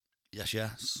Yes,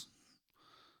 yes.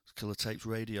 It's Killer Tapes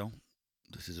Radio.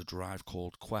 This is a drive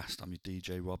called Quest. I'm your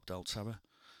DJ Rob Del Terra.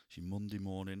 It's your Monday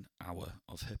morning hour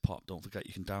of hip-hop. Don't forget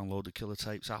you can download the Killer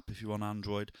Tapes app if you're on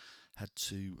Android. Head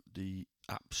to the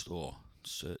App Store,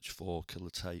 search for Killer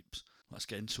Tapes. Let's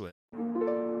get into it.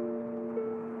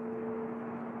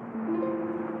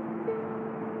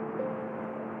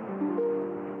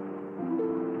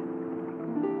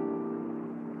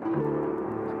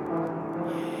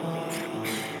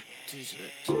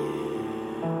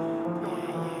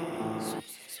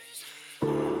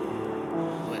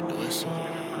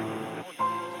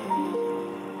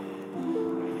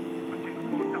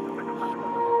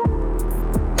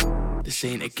 This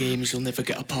ain't a game, you'll never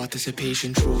get a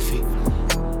participation trophy.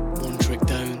 One trick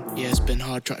down, yeah, it's been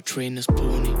hard trying to train this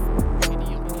pony.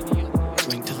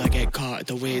 Drink till I get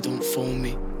carted away, don't phone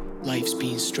me. Life's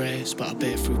been stressed, but I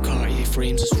bet through Cartier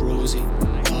frames it's rosy.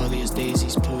 Barley as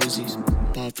daisies, posies.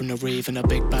 Barred from the rave and a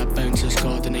big bad bouncer's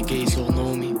guard and the gays all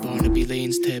know me. Barnaby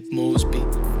Lane's Ted Mosby.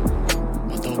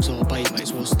 My dogs all bite, might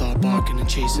as well start barking and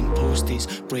chasing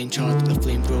posties. Brain charred at the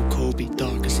flame broke Kobe,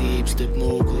 dark as the apes did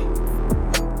Mowgli.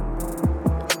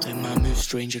 Then man moves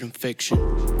stranger than fiction.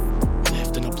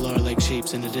 Left in a blur like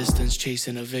shapes in the distance,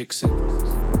 chasing a vixen.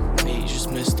 Mate, you just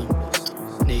missed them.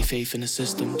 Nay faith in the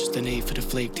system, just an aid for the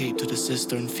flake tape to the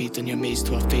cistern, feeding your mates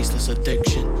to a faceless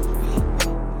addiction.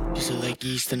 Is it like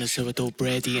yeast in a sourdough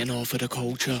bread eating off of the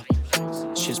culture?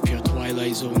 It's just pure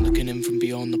twilight zone looking in from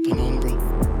beyond the penumbra.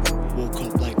 Woke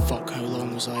up like fuck, how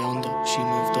long was I under? She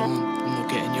moved on, I'm not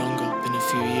getting younger. Been a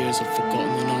few years, I've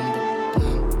forgotten the number.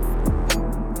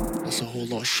 Damn. That's a whole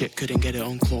lot of shit, couldn't get it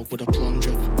unclogged with a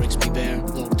plunger. Brixby Bear,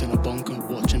 locked in a bunker,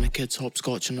 watching the kids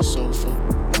hopscotch on the sofa.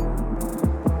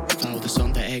 This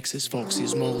under exits,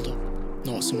 Foxy's moulder.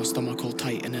 Knots in my stomach all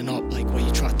tightening up like when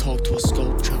you try to talk to a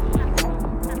sculpture.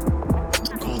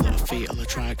 Call it a fatal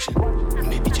attraction, or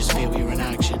maybe just failure in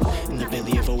action. In the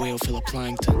belly of a whale full of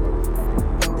plankton.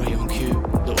 Right on cue,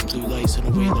 little blue lights and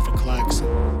a whale of a klaxon.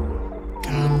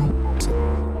 Camera.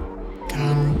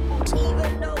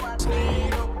 Even though I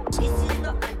played up, this is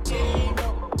not a game.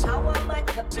 How am I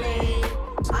to blame?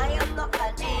 I am not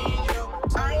an angel,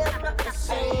 I am not the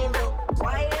same.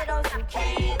 Wired on some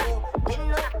cable, didn't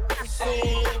know what to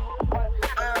say.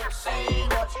 I'm saying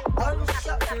watch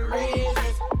gunshots and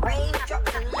razors,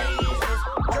 raindrops and lasers.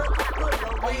 Just put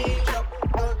the wage up,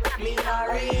 don't mean I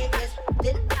rate this.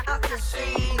 Didn't have to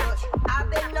say much, I've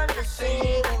been on the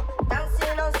table,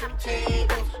 dancing on some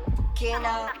tables.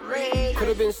 Could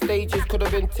have been stages, could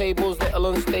have been tables, little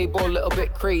unstable, little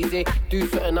bit crazy, do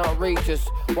something outrageous.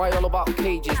 Why all about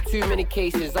cages, too many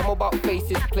cases, I'm about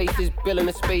faces, places, building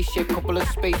a spaceship, couple of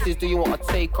spaces, do you want to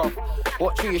take off?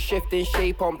 Watch who you're shifting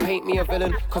shape on, paint me a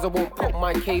villain, cause I won't put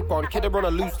my cape on. Kid run a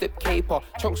loose lip caper,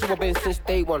 chunks have been since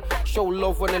day one, show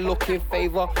love when they look in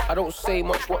favour, I don't say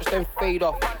much, watch them fade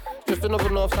off. Just another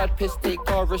northside piss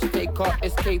taker, risk taker,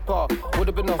 escaper.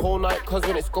 Would've been the whole night, cause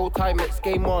when it's go time, it's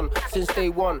game on. Since day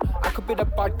one, I could be the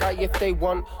bad guy if they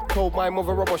want. Told my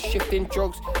mother I was shifting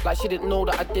drugs, like she didn't know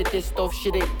that I did this stuff.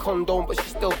 She didn't condone, but she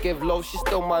still give love. She's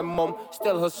still my mum,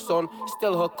 still her son,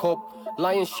 still her cup.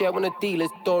 Lion's share when the deal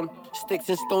is done. Sticks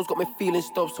and stones got me feeling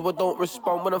stuff, so I don't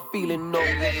respond when I'm feeling numb.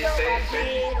 Could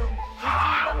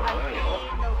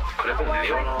have been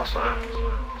Leon last night.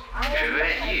 If it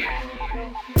ain't you.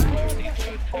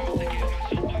 I'm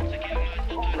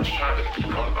trying to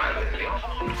come by with Leon.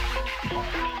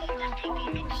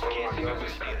 Someone you ever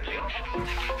seen Leon?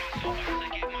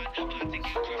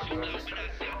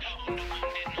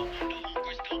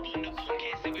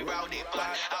 Round it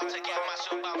back, out to get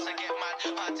mashed up, out to get mad,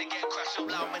 out to get crashed up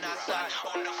loud when I sat.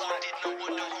 On the phone, didn't know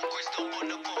what the hungry still on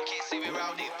the phone, can't see me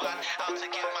round it back. Out to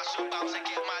get mashed up, out to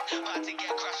get mad, out to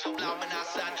get crashed up loud when I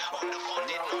sat. On the phone,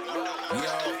 didn't know what the hungry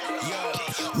still on the phone.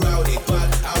 Round it back,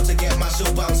 out to get mashed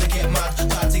up, out to get mad,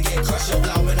 out to get crashed up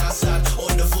loud when I sat.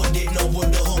 On the phone, didn't know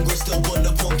what the hungry still on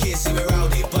the phone, can't see me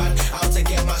round it back. Out to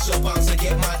get mashed up, out to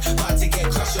get mad, out to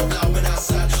get crashed up loud when I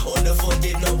sat. On the phone,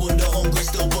 didn't know what the hungry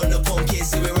still on the phone, can't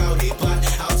see me round it back.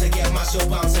 Out to get mashed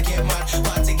up, out to get mad,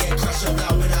 out to get crashed up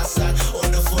loud when I sat.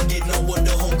 On the phone, didn't know what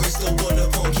the hungry still on the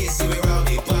phone, can't see me round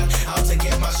it back. Out to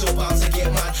get mashed up, out to get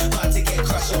mad, out to get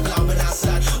crashed up loud when I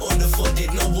sat. On the phone,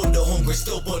 didn't know what the hungry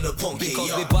still on the phone,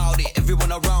 because we bout it,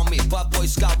 everyone around me. Bad boy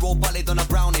scout, roll ballad on a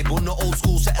brownie. But no old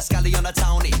school, set a scally on a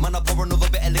townie. Man, I pour another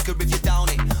bit of liquor if you down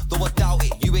it. Though I doubt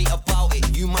it, you ain't about it.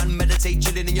 You man meditate,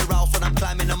 chilling in your house when I'm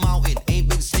climbing a mountain. Ain't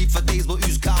been sleep for days, but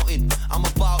who's counting? I'm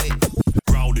about it.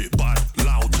 Round it, bad,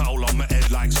 loud, towel on my head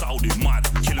like Saudi, mad.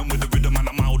 Killing with the rhythm and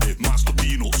I'm out it. Master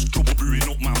peanuts, trouble brewing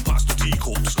up, man, past the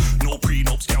teacups. No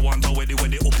prenups, get one already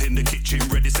when they up in the kitchen,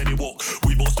 ready, steady walk.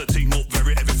 We bust the thing up,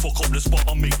 very heavy, fuck up spot,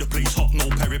 I make the place hot, no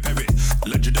peri-peri.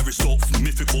 Legendary stuff,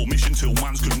 mythical, mission till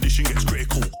man's condition gets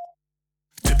critical.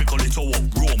 Typical little up,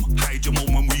 rum, hide your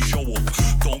mum when we show up.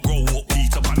 Don't grow up,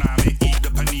 eat a banana, eat the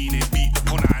panini, beat the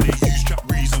punani. Use chat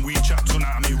reason, we chat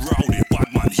tsunami. Rowdy, bad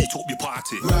man, heat up your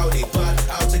party. Rowdy, bad,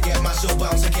 out to get mashed up,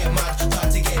 bound to get mad.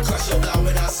 Hard to get crashed up loud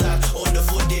when I sat. On the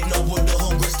foot, did no wonder,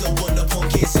 hungry, still wonder,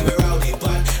 punk kids, see me rowdy,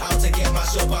 bad. Out to get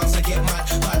mashed up, bound to get mad.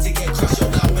 Hard to get crashed up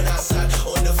loud when I sat.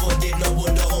 On the foot, did no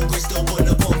wonder, hungry, still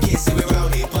wonder, punk kids, see me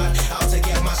rowdy, bad. Out to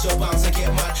get mashed up, bound to get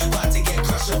mad. Hard to get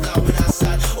crashed up loud when I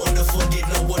sat. On the foot, did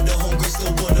no wonder, hungry,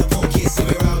 still wonder, punk kids, see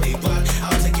me rowdy, bad.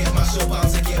 Out to get mashed up, bound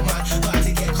to get mad. Hard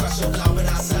to get crashed up loud when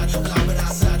I sat. Loud when I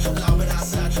sat, loud when I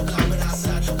sat, loud when I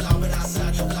sat, loud when I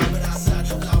sat, loud when I sat,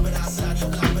 loud when I sat,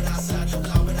 loud when I sat,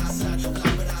 loud when I sat,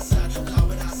 loud when I sat, loud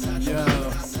when I sat. Yo,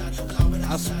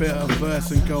 I spit a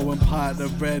verse and go and part the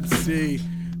Red Sea.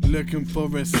 Looking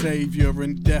for a savior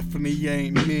and definitely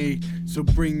ain't me. So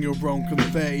bring your own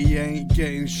confetti, ain't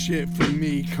getting shit from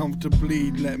me.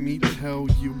 Comfortably, let me tell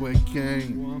you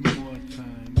again. One more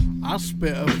time. I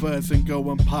spit a verse and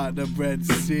go and part the Red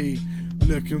Sea.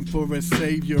 Looking for a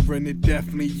savior and it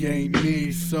definitely ain't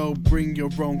me. So bring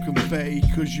your own confetti,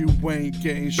 cause you ain't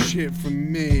getting shit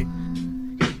from me.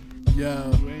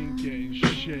 Yo, you ain't getting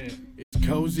shit. It's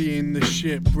cozy in the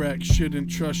shipwreck, shouldn't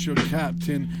trust your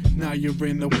captain. Now you're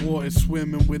in the water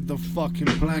swimming with the fucking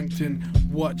plankton.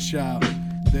 Watch out,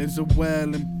 there's a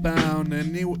whale inbound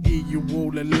and he'll eat you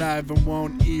all alive and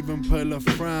won't even pull a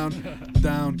frown.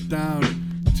 Down, down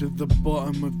to the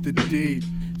bottom of the deep.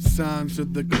 Sounds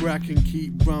of the kraken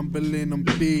keep rumbling on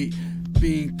beat.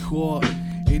 Being caught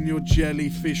in your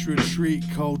jellyfish retreat,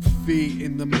 cold feet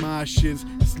in the marshes,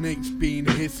 snakes being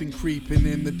hissing, creeping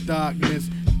in the darkness.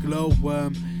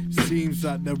 Glowworm seems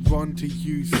like they're onto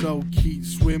you, so keep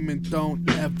swimming, don't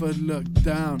ever look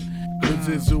down. Cause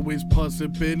there's always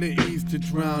possibilities to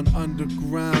drown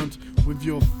underground. With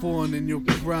your fawn in your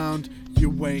crown,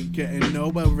 you ain't getting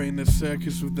nowhere in a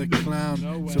circus with a clown.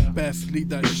 So best leave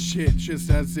that shit just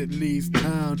as it leaves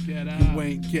town. You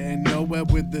ain't getting nowhere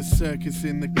with the circus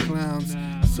in the clowns.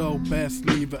 So best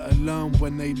leave it alone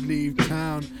when they leave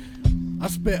town. I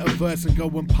spit a verse and go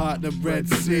and part the Red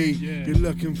Sea. You're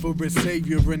looking for a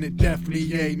savior and it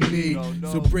definitely ain't me.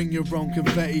 So bring your own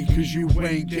confetti, cause you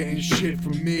ain't getting shit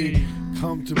from me.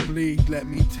 Come to bleed, let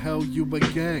me tell you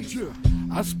again.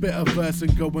 I spit a verse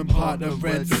and go and part the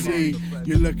Red Sea.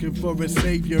 You're looking for a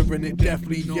savior and it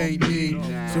definitely ain't me.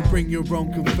 So bring your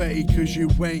own confetti, cause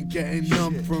you ain't getting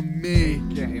none from me.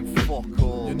 Getting fuck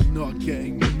all. You're not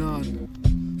getting none.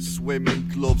 Swimming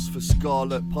gloves for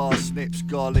scarlet parsnips,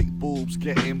 garlic bulbs,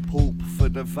 getting pulp for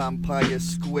the vampire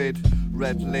squid.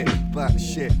 Red lip,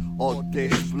 batshit, odd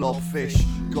dish, blobfish,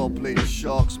 goblin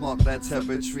sharks mark their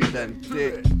territory, then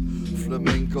dip.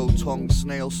 Flamingo tongue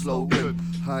snail slogan,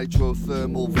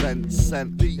 hydrothermal vent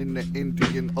sent in the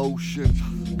Indian Ocean.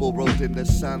 Burrowed in the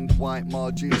sand, white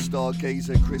margin,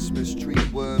 stargazer, Christmas tree,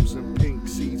 worms and pink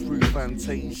see-through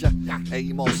Fantasia.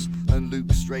 Amos and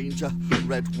Luke Stranger,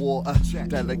 red water,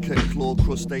 delicate claw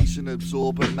crustacean,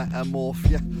 absorber,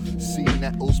 metamorphia. Sea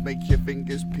nettles make your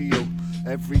fingers peel.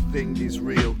 Everything is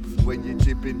real when you're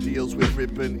jibbing deals with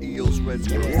ribbon eels. Red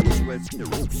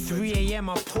 3 a.m.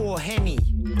 I pour Henny.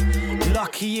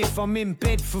 Lucky if I'm in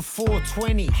bed for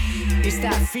 4:20. It's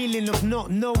that feeling of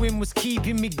not knowing what's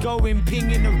keeping me going.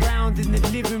 Pinging around in the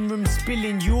living room,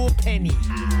 spilling your penny.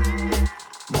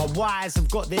 My wires have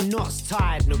got their knots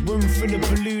tied. In a room full of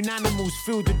balloon animals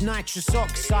filled with nitrous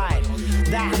oxide.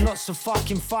 That and lots of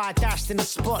fucking fire dashed in the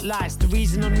spotlights. The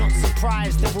reason I'm not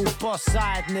surprised, they're all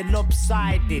boss-eyed and they're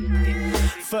lopsided.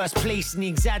 First place in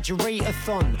the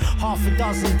exaggerator-thon. Half a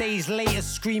dozen days later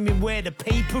screaming where the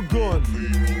paper gone.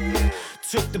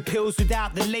 Took the pills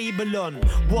without the label on.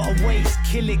 What a waste,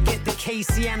 kill it, get the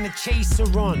Casey and the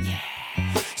chaser on.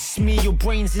 Smear your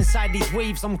brains inside these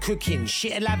waves I'm cooking.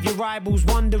 Shit'll have your eyeballs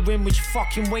wondering which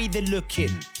fucking way they're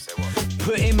looking.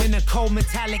 Put him in a cold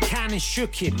metallic can and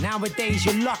shook him. Nowadays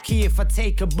you're lucky if I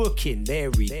take a booking.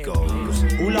 There he goes.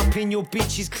 All up in your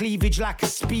bitch's cleavage like a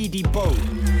speedy boat.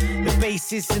 The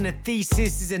basis and the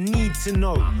thesis is a need to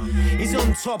know. He's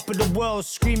on top of the world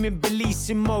screaming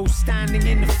Bellissimo. Standing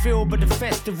in the field but the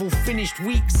festival finished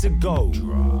weeks ago.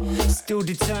 Still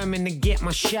determined to get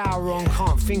my shower on.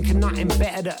 Can't think of nothing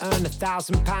better to earn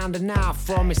 £1,000 an hour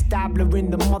from. It's dabbler in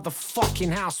the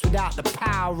motherfucking house without the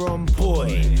power on.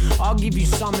 Boy, I'll give you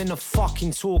something to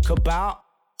fucking talk about.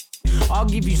 I'll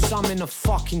give you something to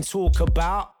fucking talk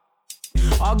about.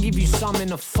 I'll give you something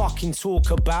to fucking talk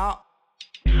about.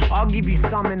 I'll give you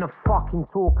something to fucking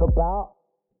talk about.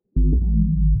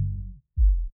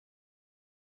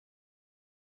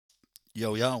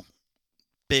 Yo, yo.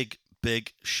 Big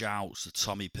Big shouts to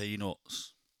Tommy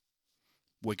Peanuts,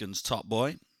 Wigan's top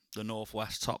boy, the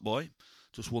Northwest top boy.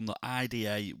 Just won the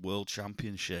IDA World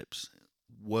Championships.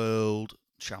 World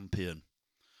champion.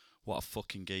 What a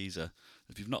fucking geezer.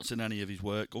 If you've not seen any of his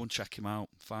work, go and check him out.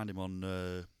 Find him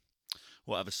on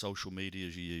whatever social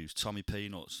medias you use. Tommy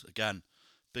Peanuts. Again,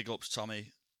 big ups,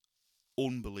 Tommy.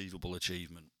 Unbelievable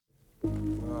achievement.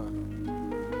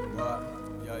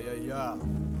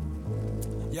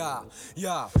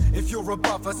 Yeah, if you're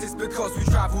above us, it's because we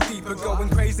travel deeper. Going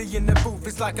crazy in the booth,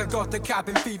 it's like I got the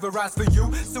cabin fever. As for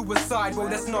you, suicide, well,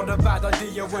 that's not a bad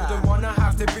idea. Wouldn't wanna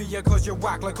have to be ya, cause you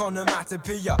whack like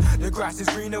onomatopoeia. The grass is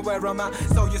greener where I'm at,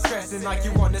 so you're stressing like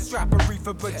you wanna strap a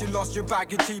reefer, but you lost your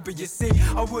bag of cheaper. You see,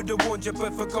 I would've warned you,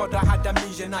 but forgot I had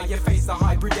amnesia. Now you face a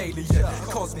hybrid alien,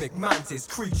 cosmic mantis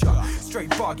creature.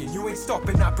 Straight bugging, you ain't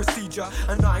stopping that procedure.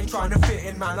 And I ain't trying to fit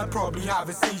in, man, I probably have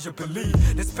a seizure.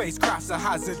 Believe the spacecraft's a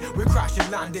hazard. We're crashing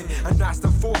landing, and that's the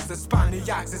force that span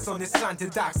the axis on this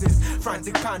slanted axis.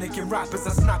 Frantic panicking rappers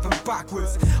are snapping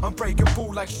backwards. I'm breaking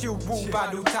ball like shield wall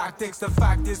battle tactics. The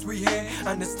fact is we here,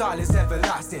 and the style is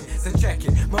everlasting. So check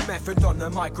it, my method on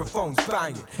the microphone's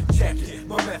banging. Check it,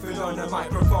 my method on the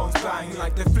microphone's banging.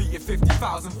 Like the fleet of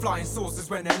 50,000 flying saucers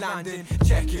when they're landing.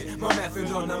 Check it, my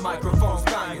method on the microphone's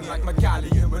banging. Like my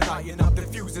galleon, we're lighting up the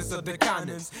fuses of the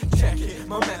cannons. Check it,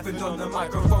 my method on the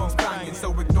microphone's banging.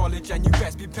 So acknowledge and you best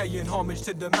be paying homage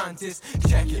to the mantis.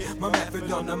 Check it, my method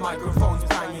on the microphone's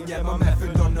banging. Yeah, my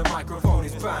method on the microphone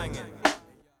is banging.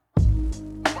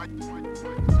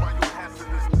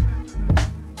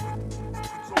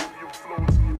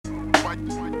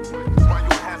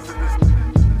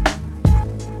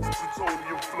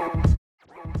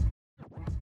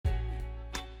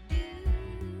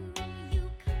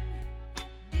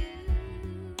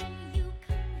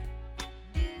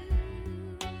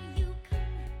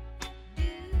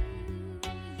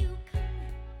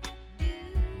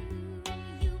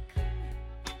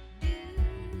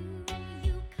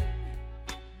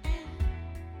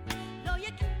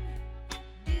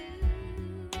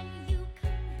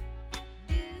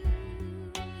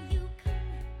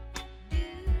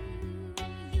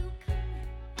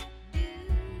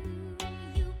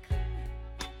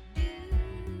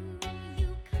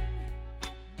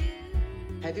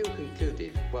 Have you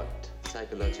concluded what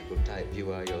psychological type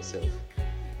you are yourself?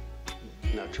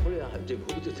 Naturally, I have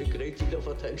devoted a great deal of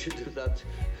attention to that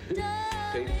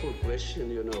painful question,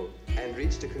 you know. And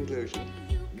reached a conclusion?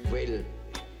 Well,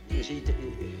 you see,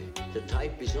 the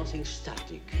type is nothing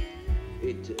static.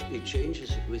 It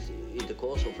changes in the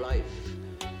course of life.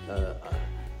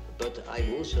 But I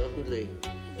most certainly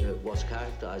was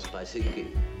characterized by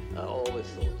thinking. I always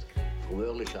thought, from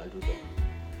early childhood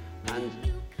on. And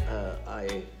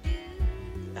I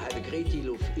had a great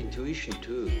deal of intuition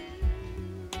too.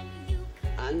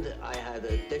 And I had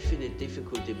a definite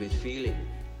difficulty with feeling.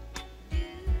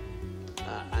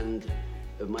 And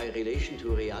my relation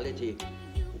to reality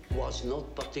was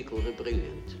not particularly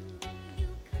brilliant.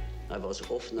 I was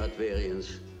often at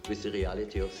variance with the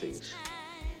reality of things.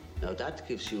 Now that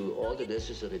gives you all the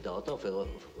necessary data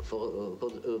for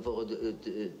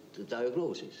the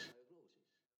diagnosis.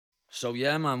 So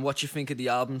yeah, man, what you think of the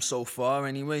album so far,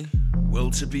 anyway? Well,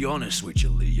 to be honest with you,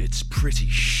 Lee, it's pretty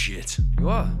shit.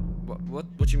 What?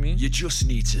 What you mean? You just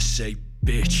need to say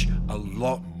bitch a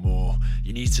lot more.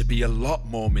 You need to be a lot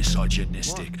more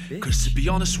misogynistic. Because to be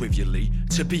honest with you, Lee,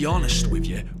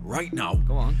 right now,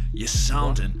 go on. You're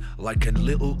sounding like a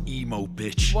little emo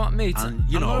bitch. What, mate? And,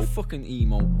 I'm not a fucking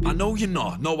emo bitch. I know you're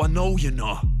not. No, I know you're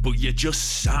not. But you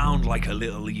just sound like a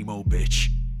little emo bitch.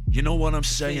 You know what I'm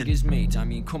saying? The thing is, mate, I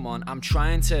mean, come on. I'm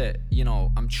trying to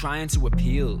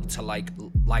appeal to, like,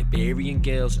 Liberian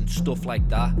girls and stuff like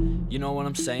that. You know what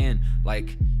I'm saying?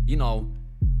 Like, you know,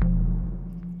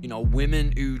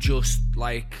 women who just,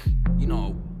 like,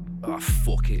 oh,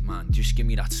 fuck it, man. Just give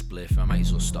me that spliff. I might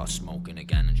as well start smoking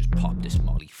again and just pop this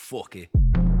molly. Fuck it.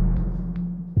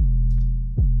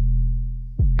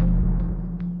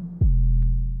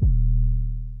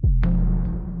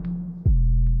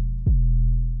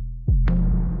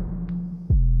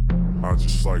 I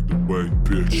just like the way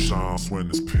bitch sounds when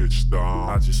it's pitched down.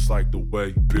 I just like the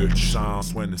way bitch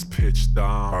sounds when it's pitched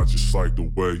down. I just like the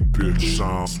way bitch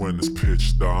sounds when it's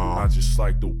pitched down. I just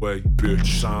like the way bitch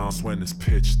sounds when it's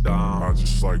pitched down. I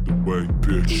just like the way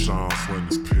bitch sounds when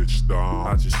it's pitched down.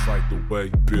 I just like the way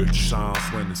bitch sounds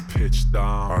when it's pitched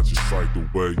down. I just like the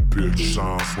way bitch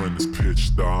sounds when it's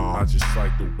pitched down. I just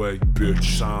like the way bitch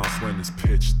sounds when it's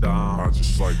pitched down. I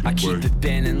just like the way. I keep it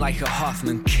burning like a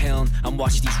Hoffman kiln and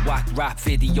watch these whack rap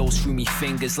videos through me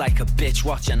fingers like a bitch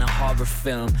watching a horror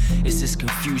film. It's as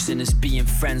confusing as being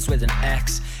friends with an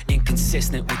ex,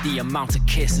 inconsistent with the amount of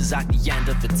kisses at the end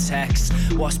of a text.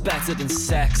 What's better than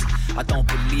sex? I don't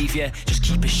believe you, just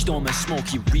keep it stum and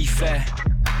smoke your reefer,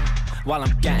 while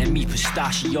I'm getting me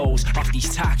pistachios off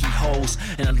these tacky hoes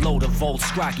in a load of old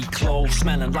scraggy clothes,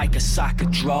 smelling like a sack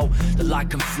of dro. The light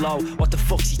can flow. What the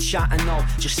fuck's he chatting? No,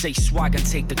 just say swag and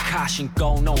take the cash and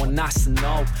go. No one has to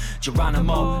know.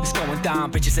 Geronimo, it's going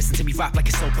down. Bitches listen to me rap like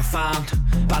it's so profound.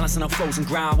 Balancing on frozen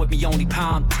ground with me only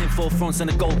pound. Tinfoil fronts and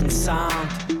a golden sound.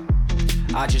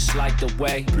 I just like the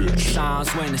way it sounds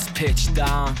when it's pitched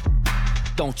down.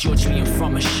 Don't judge me, I'm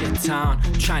from a shit town.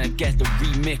 Trying to get the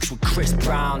remix with Chris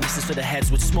Brown. This is for the heads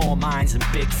with small minds and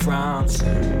big frowns.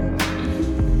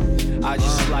 I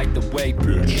just like the way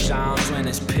it sounds when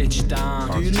it's pitched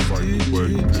down. I just like the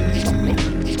way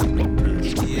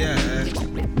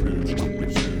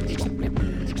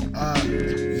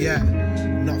yeah,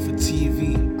 not for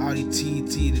TV. Audi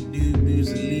TT, the new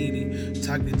Mussolini.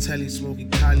 Tagliatelle smoking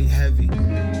Cali heavy.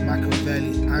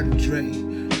 Machiavelli, Andretti.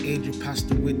 Angel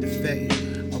pasta with the fetty.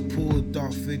 I pulled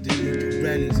off with the new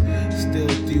Pirellis. Still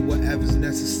do whatever's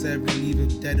necessary, leave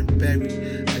them dead and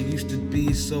buried. I used to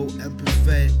be so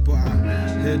empathetic, but I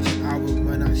heard your album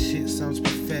when that shit sounds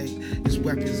pathetic. It's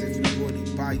weapons if you want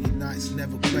it by your nights,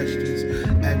 never questions.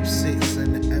 M6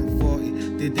 and the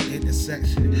M40 did the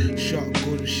intersection. Shot a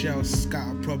golden shell,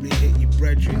 scatter probably hit your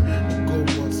brethren. The goal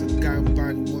wants a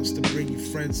gangbang, wants to bring your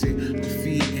friends in. My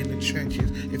feet in the trenches,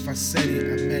 if I said it,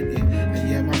 I meant it. And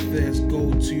yeah, my first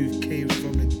gold tooth came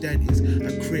from the dentist.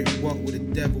 A crip walk with the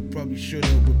devil, probably should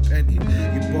have repented.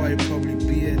 Your boy probably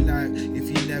be alive if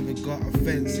he never got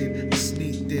offensive. A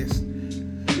sneak this.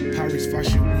 Paris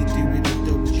fashion, we do with the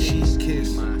double cheese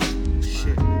kiss.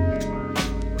 Shit.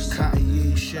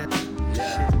 Cartier shit.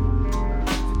 Shit.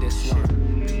 This one.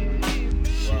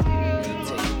 Shit.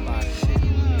 Take it back.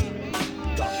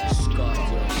 Dr. Scott,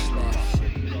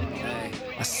 hey.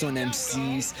 I son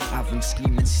MCs, have them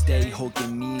screaming stay,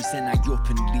 hugging knees, then I up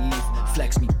and leave.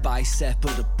 Flex me bicep,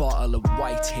 put a bottle of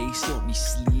white haste up me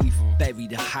sleeve. Bury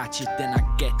the hatchet, then I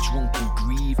get drunk and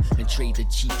grieve. And trade the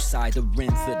cheap side of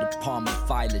rim for the palm of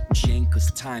violet gin,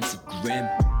 cause times are grim.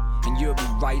 And you're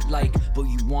right like, but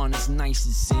you want as nice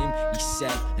as him, he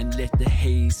said, and lit the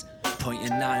haze.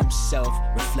 Pointing at himself,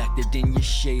 reflected in your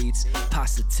shades.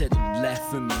 Pass it to the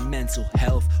left for me mental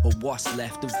health, or what's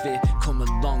left of it. Come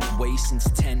a long way since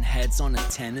 10 heads on a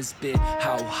tennis bit.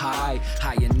 How high?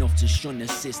 High enough to shun the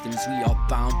systems we are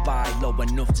bound by. Low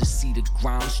enough to see the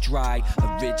grounds dry.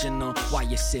 Original, why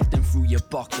you sifting through your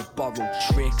box of borrowed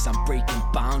tricks? I'm breaking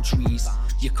boundaries.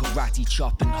 Your karate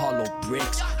chopping hollow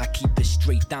bricks. I keep it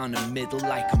straight down the middle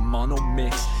like a mono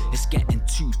mix. It's getting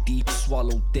too deep,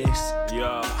 swallow this.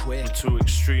 Yeah, quick. Two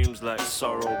extremes like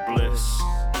sorrow, bliss.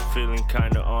 Feeling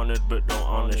kinda honored but don't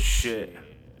honor shit.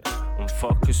 I'm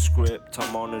fuck a script,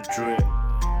 I'm on a drip.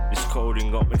 This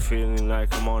coding got me feeling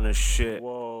like I'm on a shit.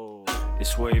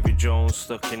 It's Wavy Jones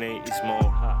stuck in 80s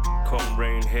mode. Come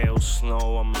rain, hail,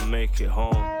 snow, I'ma make it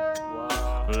home.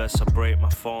 Unless I break my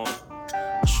phone.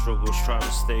 I struggles trying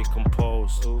to stay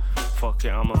composed. Fuck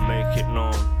it, I'ma make it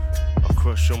known. I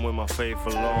crush them with my faith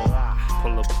alone.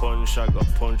 Pull a punch, I got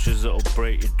punches that'll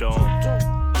break your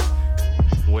dome.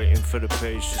 Waiting for the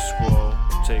page to scroll.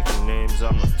 Taking names,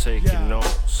 I'm not taking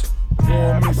notes.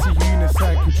 Poor Missy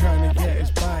Unicycle trying to get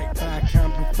his bike back,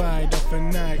 amplified off a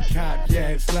nightcap, yeah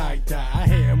it's like that. I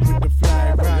hit him with the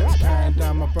fly rats, carrying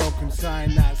down my broken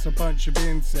sign, that's a bunch of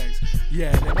insects,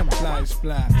 yeah let them fly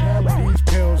splat. These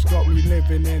pills got me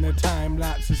living in a time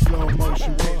lapse, a slow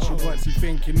motion picture, what's he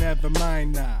thinking, never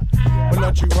mind that. But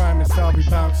logic rhyme and style be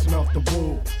bouncing off the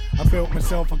wall. I built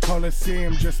myself a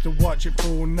coliseum just to watch it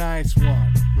fall, nice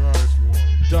one.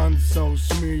 Done so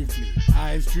smoothly,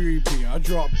 eyes droopy. I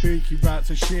drop bookie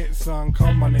rats of shit, son.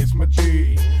 Come on, it's my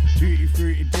duty. Tutti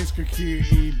fruity, disco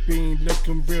cutie, bean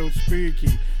looking real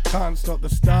spooky. Can't stop the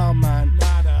style, man.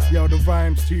 Yo, the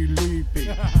rhyme's too loopy.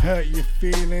 Hurt your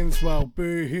feelings? Well,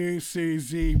 boo-hoo,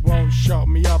 Susie. Won't shut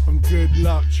me up and good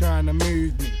luck trying to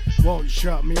move me. Won't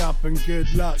shut me up and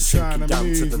good luck trying to down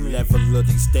move to the me. level of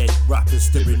these dead rappers,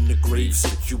 they're in the grave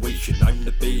situation. I'm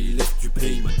the bailiff, you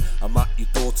payment. I'm at your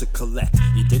door to collect.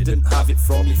 You didn't have it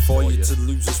from me for you to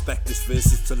lose respect. This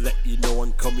verse is to let you know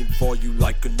I'm coming for you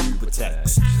like an Uber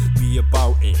text. be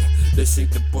about it. This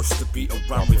ain't the bush to beat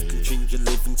around with. Can change your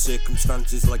living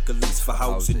circumstances like a lease for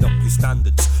housing up your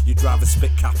standards. You'd rather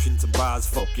spit captions and bars,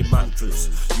 fuck your mantras.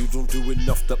 You don't do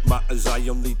enough that matters. I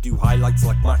only do highlights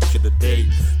like match of the day.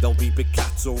 There'll be big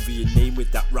cats over your name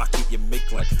with that racket you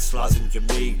make like it's Slaz and you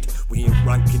made. We ain't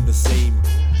ranking the same.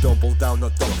 Double down or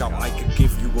duck out. I could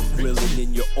give you a grilling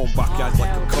in your own backyard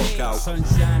like a cookout.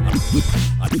 Sunshine,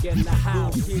 I get in the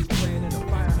house, kids playing in the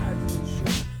fire hydrant and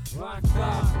shit. Rock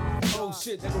God, oh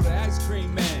shit, there go the ice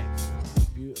cream man.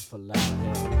 Beautiful loud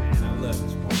hell, man. I love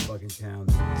this motherfucking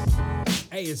town.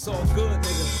 Hey, it's all good,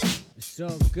 nigga. It's so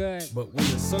good. But when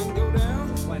the sun go down,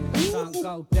 when the sun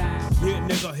go down, yeah,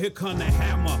 nigga, here come the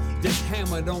hammer. This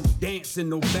hammer don't dance in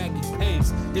no baggy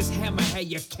pants. This hammer had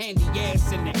your candy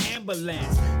ass in the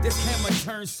ambulance. This hammer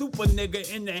turns super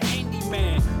nigga into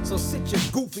handyman. So sit your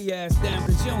goofy ass down,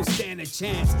 cause you don't stand a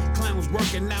chance. Clowns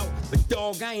working out, but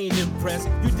dog, I ain't impressed.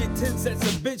 You did 10 sets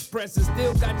of bench press and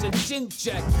still got your chin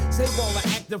checked. Save all the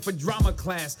acting for drama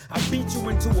class. I beat you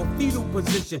into a fetal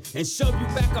position and shove you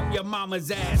back up your mama's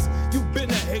ass. You been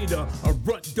a hater, a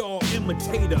rut dog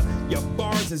imitator. Your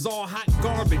bars is all hot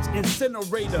garbage,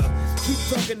 incinerator. Keep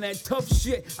talking that tough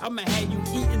shit, I'ma have you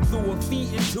eating through a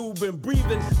feeding tube and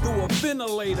breathing through a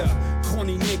ventilator.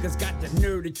 Corny niggas got the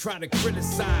nerve to try to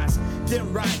criticize.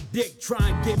 Then ride dick, try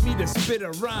and get me to spit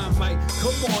a rhyme. Like,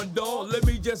 come on dawg, let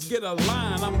me just get a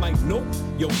line. I'm like, nope,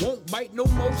 you won't bite no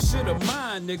more shit of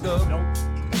mine, nigga. Nope.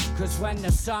 Cause when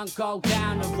the sun go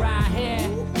down around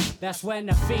here, that's when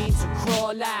the fiends will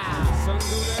crawl out. Sun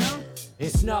go down?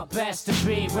 It's not best to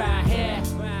be round here.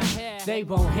 They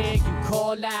won't hear you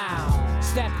call out.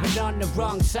 Stepping on the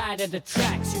wrong side of the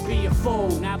tracks, you be a fool.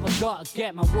 Now I gotta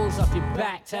get my wolves off your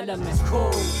back, tell them it's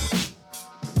cool.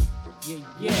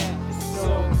 Yeah, it's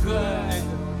so good.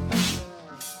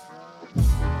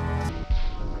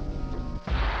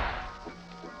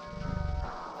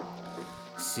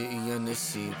 City on the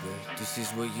seabed, this is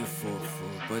what you fought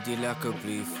for. Body like a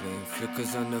blue flame,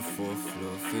 flickers on the 4th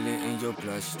floor. Feel it in your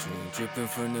bloodstream, dripping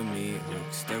from the meat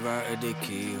hooks. Stare out of the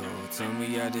keyhole, tell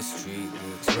me how the street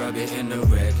looks. Rub it in the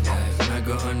red light,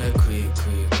 maggot on the creep.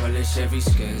 Polish every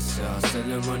skin cell, sell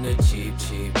them on the cheap.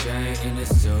 Giant in the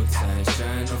silk tie,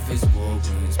 shine off his war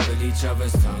wounds. Pull each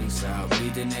other's tongues out,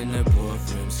 bleeding in the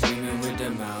boardroom. Screaming with the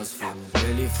mouths full,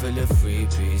 belly full of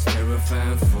freebies.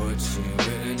 Terrifying fortune,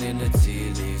 written in the tea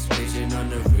leaves. Pigeon on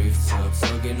the rooftops,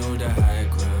 hugging all the high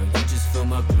ground. You just fill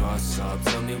my glass up,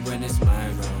 tell me when it's my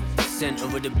round. Center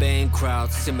of the baying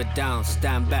crowd, simmer down,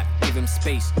 stand back, give him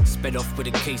space. Sped off with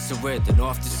a case of red, and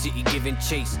after city giving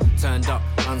chase. Turned up,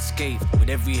 unscathed, with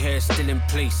every hair still in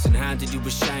place. And handed you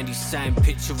a shiny signed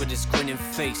picture with his grinning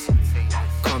face.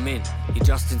 Come in, you're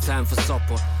just in time for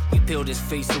supper. We peeled his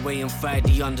face away and fried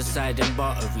the underside and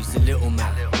butter. He's a little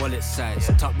man, wallet size,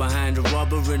 tucked behind a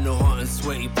rubber in the hot and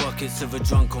sweaty pockets of a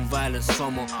drunken violent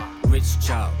summer. Rich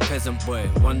child, peasant boy,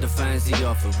 wonder finds the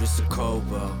other. It's a cold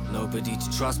world, nobody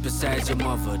to trust besides your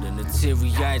mother. Then a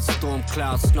teary-eyed storm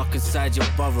cloud snuck inside your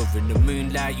burrow. In the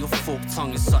moonlight, your forked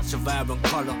tongue is such a vibrant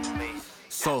colour.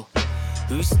 So,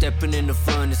 who's stepping in the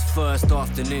furnace first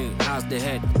afternoon? How's the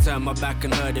head? Turn my back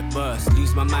and heard it burst.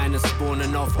 Lose my mind and spawn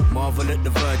another. Marvel at the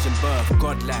virgin birth.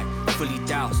 Godlike, fully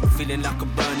doused, feeling like a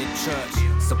burning church.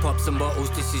 So pop some bottles,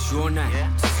 this is your night.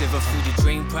 To sliver through the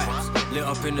drain pipes, lit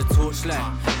up in the torchlight.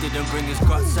 Didn't bring his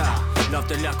guts out, loved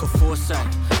the lack of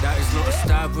foresight. That is not a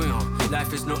stab wound,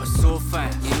 life is not a sword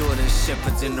fight. You know them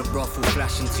shepherds in the brothel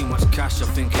flashing too much cash, I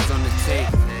think is on the tape.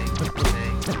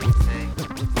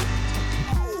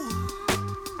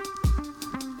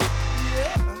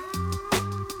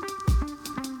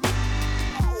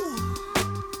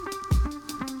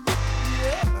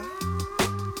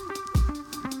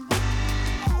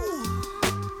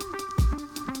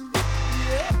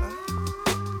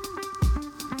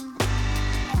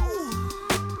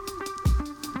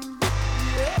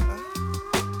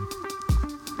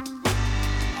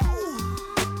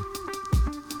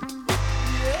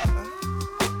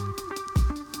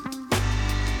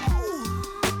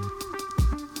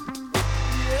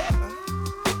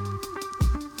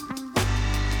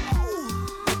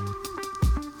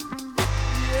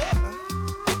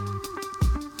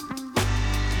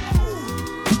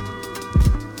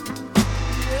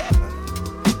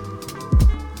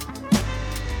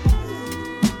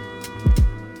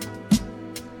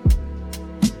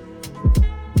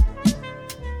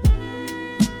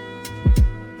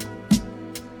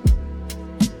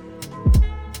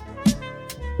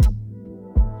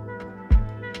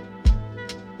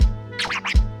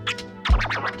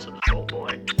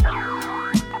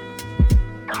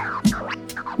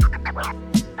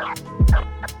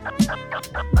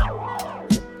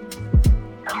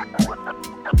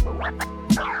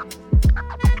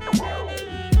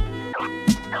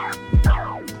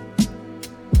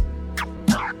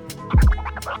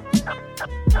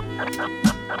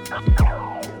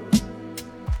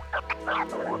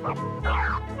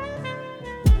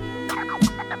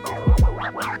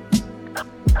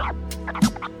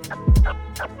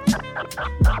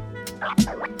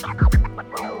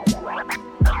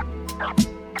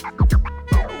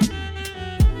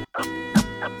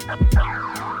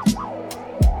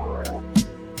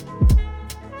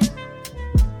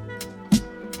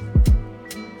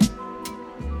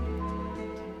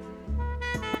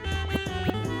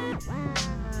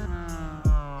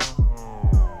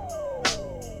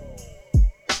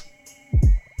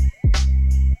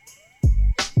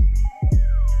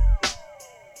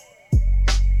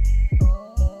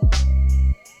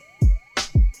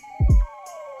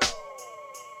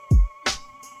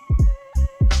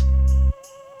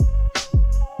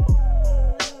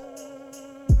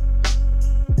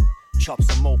 Chop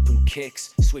some open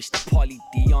kicks, switch to Polly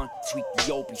Dion, tweak the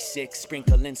OB6,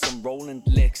 sprinkle in some Roland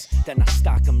licks, then I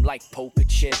stack them like poker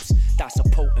chips. That's a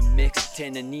potent mix,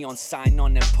 tin a neon sign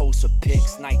on them poster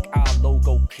pics. Nike our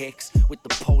logo kicks with the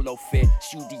polo fit,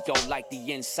 studio like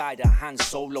the inside of Han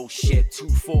Solo shit.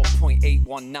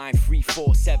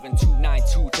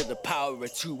 24.819347292 to the power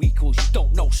of 2 equals you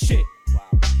don't know shit.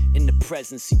 In the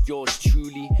presence of yours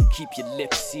truly, keep your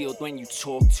lips sealed when you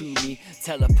talk to me.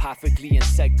 Telepathically and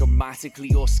said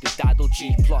grammatically or skedaddle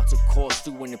G. Plot a course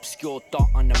through an obscure dot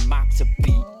on the map to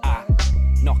be at.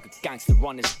 Knock a gangster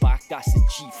on his back, that's a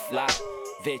G flat.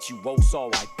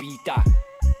 Virtuoso, I beat that.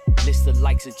 List the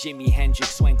likes of Jimi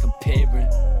Hendrix when comparing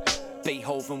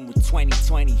Beethoven with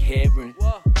 2020 hearing.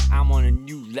 I'm on a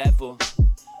new level.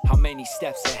 How many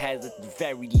steps ahead at the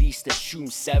very least? Assume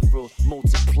several.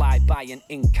 Multiplied by an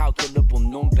incalculable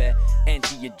number.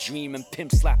 Enter your dream and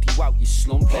pimp slap you out your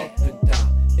slumber. Up and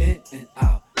down, in and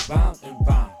out, round and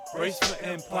round. Brace for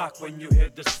impact when you hear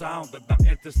the sound of the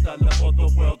interstellar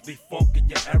otherworldly funk in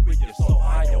your area. So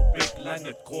high, yo, Big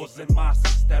Leonard causing mass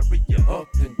hysteria. Up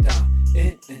and down,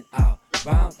 in and out,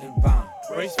 round and round.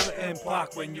 Brace for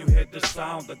impact when you hear the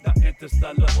sound of the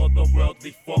interstellar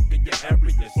otherworldly funk in your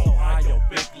area. So high, yo,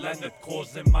 Big Leonard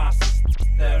causing mass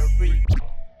hysteria.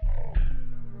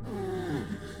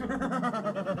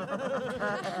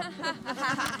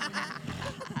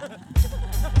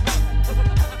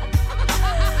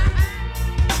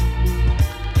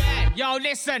 Yo,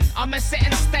 listen, I'ma sit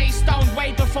and stay stoned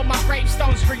way before my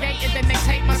gravestone's created. Then they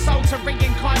take my soul to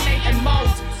reincarnate in mold.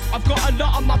 I've got a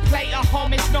lot on my plate at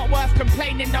home, it's not worth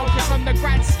complaining though, cause on the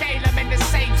grand scale I'm in the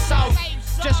safe zone.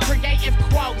 Just creative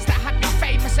quotes that had me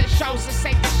famous at shows to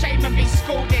save the shame and be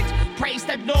scolded. Praise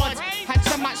the Lord, had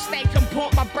so much steak and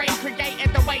pork, my brain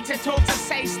created the way to talk to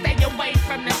say stay away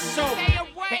from the soup.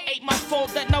 It ain't my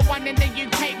fault that no one in the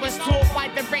UK was taught why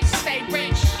the rich stay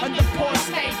rich and the poor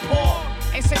stay poor.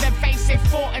 It's an evasive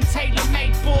thought and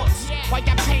tailor-made boards. Why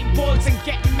I paint boards and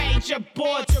get major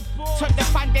boards. Took the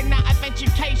funding out of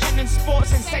education and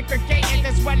sports and segregated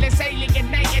as well as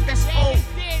alienated us all.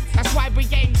 That's why we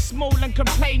aim small and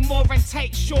complain more and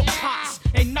take shortcuts.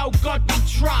 In no God we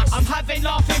trust. I'm having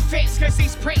laughing fits cause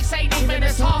these pricks ain't even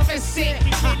as half as sick.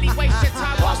 You clearly waste your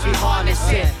time whilst we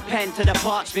harness it. Pen to the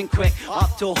parchment quick,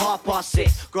 up till 6:30.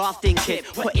 Grafting kit,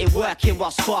 put it working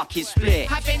while spark is split.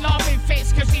 Having laughing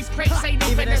fits cause these pricks ain't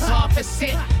even as half as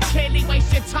sick. Clearly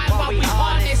waste your time while we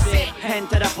harness it. Pen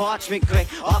to the parchment quick,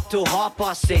 up till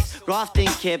 6:30. Grafting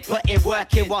kit, put it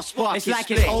working while spark is split. It's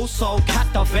like it's also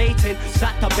captivating,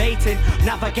 sat debating,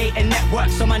 navigating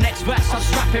networks on my next verse. I'm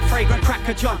strapping fragrant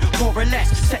cracker John, more or less,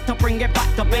 set to bring it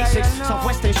back to basics.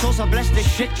 Southwestern shores are blessed, this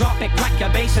shit drop it, crack your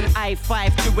bass and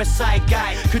I-5 to a side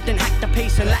guy. Couldn't hack the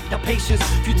pace and lack the patience.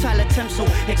 Futile attempts so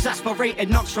exasperated,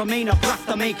 knocks remain a breath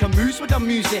to make a moves with the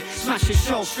music. Smash his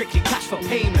show, strictly cash for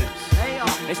payments.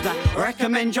 It's like,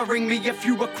 recommend you ring me if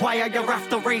you acquire your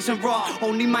after raising raw.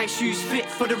 Only my shoes fit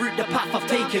for the route, the path I've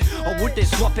taken. Or would they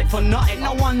swap it for nothing?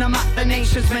 No one, I'm at the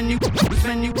nation's menu.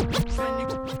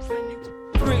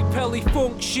 Brick Pelly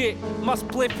funk shit, must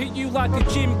blip at you like a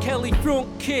Jim Kelly front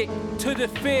kick to the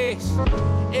face.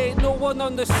 Ain't no one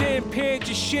on the same page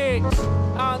as shakes.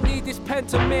 I need this pen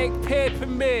to make paper,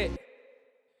 mate.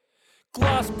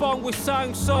 Glass bong with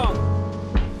Samsung.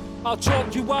 I'll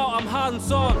choke you out, I'm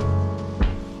hands on.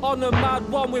 On a mad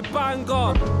one with bang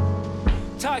on.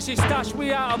 Taxi stash,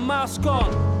 we out a mask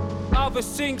on. Have a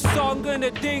sing song and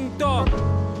a ding dong.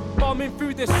 Bombing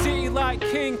through the city like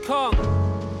King Kong.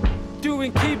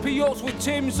 Doing keepy ups with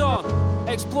Tim's on.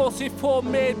 Explosive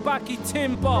homemade baggy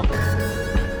timber.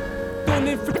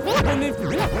 Running through.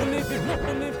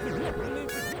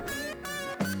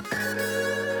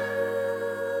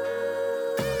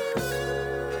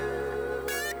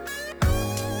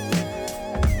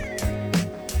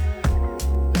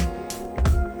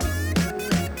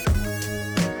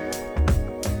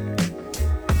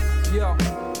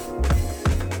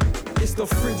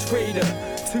 the fridge raider.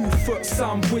 2-foot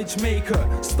sandwich maker.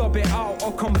 Stub it out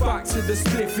or come back to the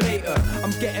spliff later.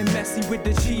 I'm getting messy with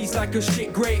the cheese like a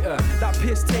shit grater. That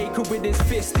piss taker with his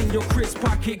fist in your crisp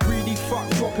packet. Greedy fuck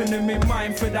dropping them in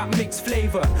mine for that mixed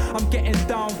flavour. I'm getting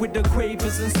down with the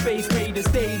Quavers and Space Raiders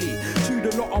daily. Chew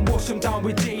the lot and wash them down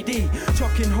with JD.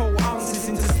 Chucking whole ounces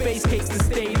into space cakes to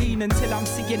stay lean until I'm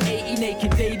seeing 80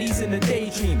 naked ladies in a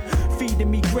daydream. Feeding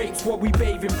me grapes while we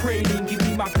bathe in praline. Give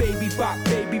me my baby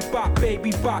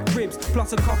back ribs.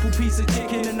 Plus a couple pieces of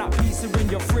chicken and that pizza in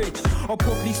your fridge. I'll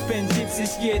probably spend gyps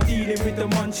this year dealing with the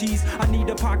munchies. I need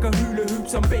a pack of hula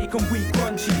hoops and bacon wheat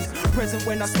crunchies. Present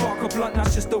when I spark a blunt,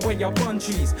 that's just the way I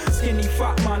bunchies. Skinny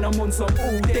fat man, I'm on some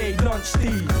all day lunch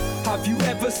tea. Have you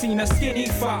ever seen a skinny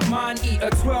fat man eat a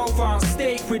 12-ounce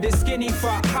steak with his skinny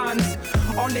fat hands?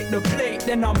 I'll lick the plate,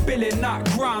 then I'm billing that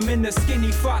gram in the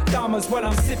skinny fat damas while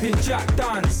I'm sipping Jack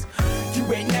Dance. You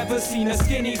ain't never seen a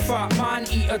skinny fat man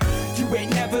eat a. You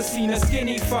ain't never seen a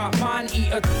skinny fat man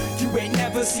eat a. You ain't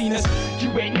never seen a. You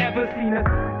ain't never seen a.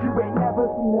 You ain't never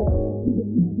seen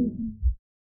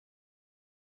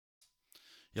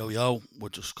a. Yo, we're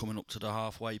just coming up to the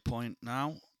halfway point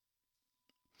now.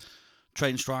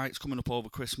 Train strikes coming up over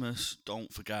Christmas.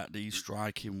 Don't forget, these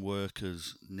striking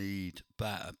workers need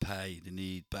better pay. They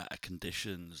need better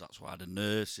conditions. That's why the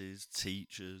nurses,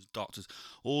 teachers, doctors,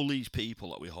 all these people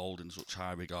that we hold in such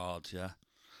high regard, yeah,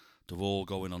 they're all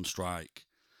going on strike.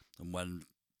 And when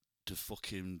the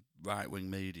fucking right-wing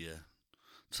media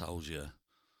tells you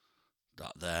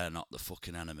that they're not the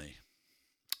fucking enemy,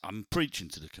 I'm preaching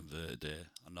to the converted here,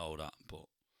 I know that, but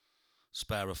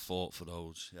spare a thought for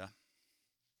those, yeah?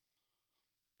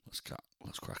 Let's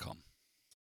crack on.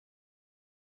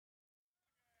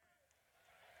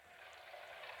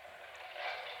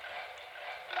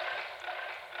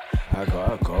 I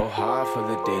gotta go hard for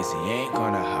the days he ain't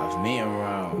gonna have me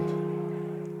around.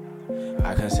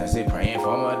 I can sense they praying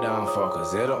for my downfall,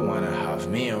 cause they don't wanna have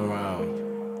me around.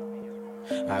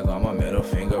 I got my middle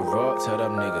finger up to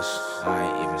them niggas, I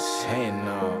ain't even saying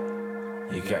no.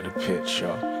 You get the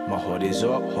picture, my hood is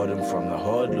up, hood them from the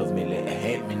hood, love me later,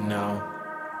 hate me now.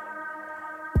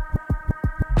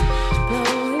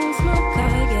 Blowing smoke, I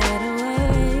get away.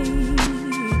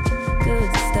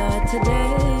 Good start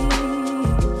today.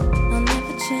 I'll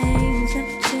never change,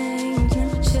 never change,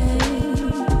 never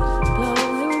change.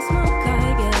 Blowing smoke, I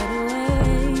get away.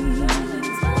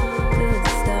 Good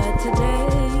start today.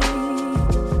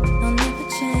 I'll never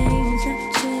change, never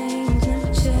change,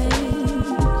 never change.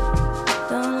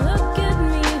 Don't look at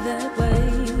me that way.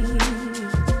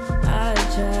 I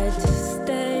tried to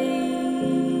stay.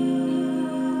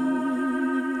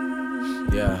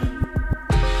 Yeah.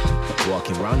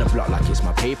 Walking round the block like it's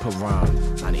my paper round.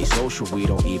 And it's social, we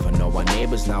don't even know our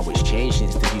neighbours now. It's changed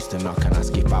since they used to knock and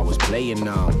ask if I was playing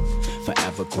now.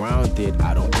 Forever grounded,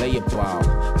 I don't play about.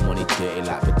 Money dirty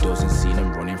like the dozen, seen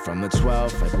them running from the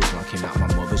 12. Rebels knocking at my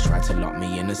mother's, tried to lock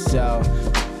me in a cell.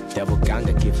 Devil gang,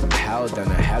 I give them hell, then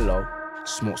a hello.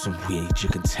 Smoke some weed, you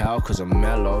can tell cause I'm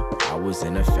mellow. I was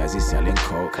in a Fezzy selling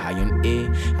coke, high on E.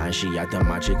 And she had the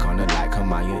magic on her like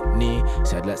Hermione.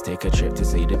 Said let's take a trip to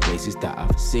see the places that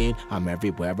I've seen. I'm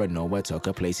everywhere and nowhere, took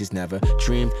her places never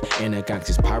dreamed. In a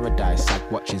gangster's paradise,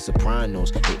 like watching Sopranos.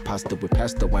 Hit pasta with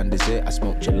pesto and dessert, I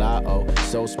smoked gelato.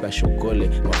 So special, gully,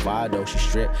 Movado. She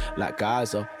stripped like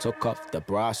Gaza, took off the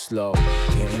bra slow.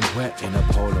 Getting wet in a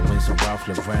polo in some Ralph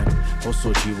Lauren.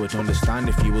 Also you would understand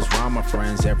if you was round my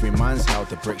friends. Every man's out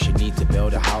the bricks you need to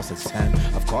build a house of 10.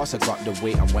 Of course I got the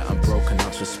weight and went and broken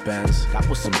out suspense. That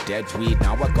was some dead weed,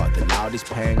 now I got the loudest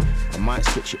pang. I might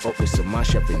switch it up with some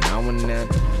mash every now and then.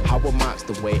 How I marks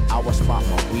the way I was spot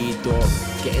my weed up.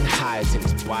 Getting high till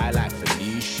it's by like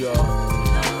Felicia.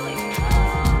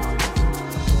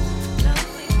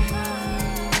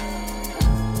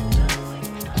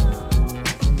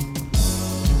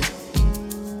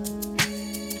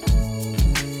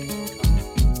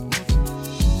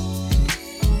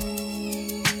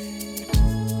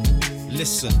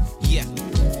 Listen, yeah,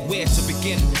 where to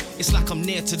begin? It's like I'm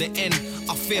near to the end.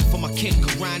 I fear for my kin,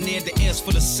 cause round near the ears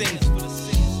full of sin.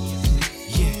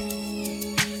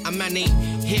 Yeah, a man ain't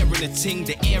hearing a ting,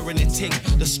 the air in a ting.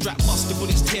 The strap bust, the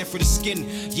bullets tear through the skin.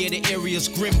 Yeah, the area's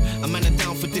grim. A man are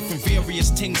down for different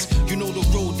various things. You know the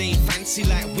road ain't fancy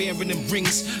like wearing them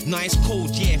rings. Nice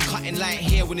cold, yeah, cutting light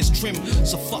hair when it's trim.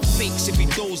 So fuck fakes, it be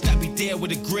those that be there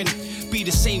with a grin. Be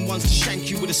the same ones to shank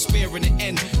you with a spear in the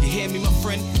end. You hear me, my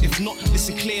friend? If not,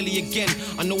 listen clearly again.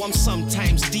 I know I'm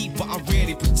sometimes deep, but I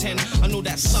rarely pretend. I know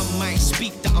that some might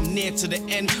speak that I'm near to the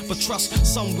end, but trust,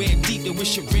 somewhere deep they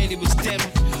wish it really was them.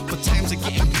 But times are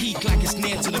getting peak like it's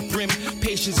near to the brim.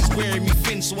 Patience is wearing me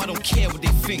thin, so I don't care what they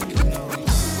think.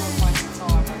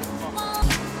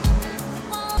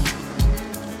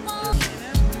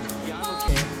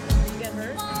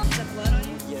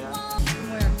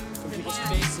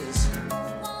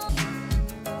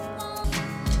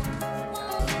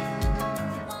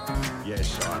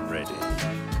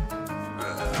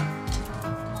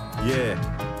 Yeah.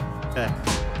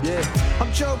 Yeah,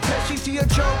 I'm Joe Pesci to your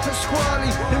Joe Pasquale.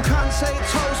 Them can't say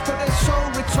toast, but they're so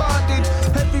retarded.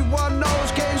 Everyone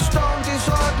knows getting stoned is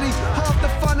hardly half the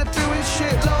fun of doing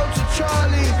shit. Loads of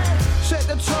Charlie. Set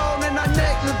the tone and I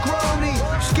neck Negroni.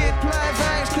 Skip live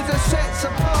acts cause the set's a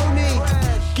pony.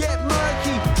 Get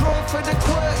murky, draw for the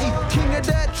QWERTY. King of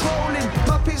that trolling,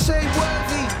 Muppets ain't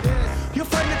worthy. Your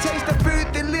friend that tastes the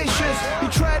food delicious. He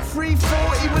tried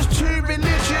 340, was too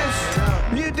religious.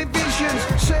 New divisions,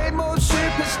 same old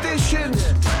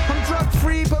superstitions. I'm drug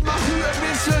free but my hooter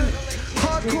isn't.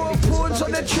 Hardcore pawns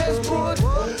on the chessboard.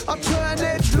 I'll turn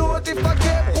edgelord if I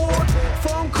get bored.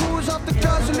 Phone calls after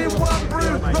guzzling one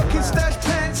brew. Rocking stash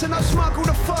pants and I smuggle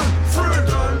the fun through.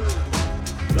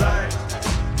 Like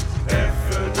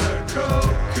F and the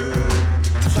cocoon.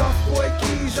 Tough boy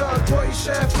geezer, boy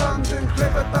South London.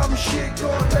 Clever dumb shit,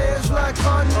 got layers like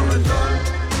onions.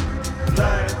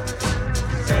 Like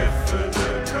F and the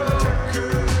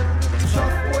cocoon.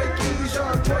 Tough boy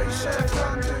geezer, boy South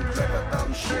London. Clever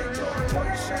dumb shit, got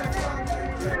boy South London.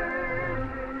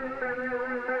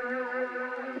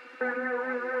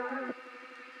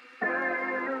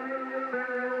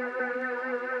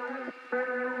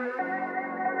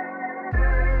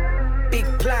 Big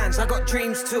plans, I got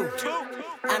dreams too.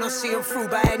 And I'll see them through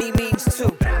by any means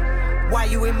too. Why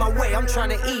you in my way? I'm trying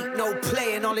to eat, no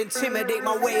playing. I'll intimidate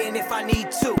my way in if I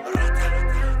need to.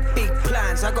 Big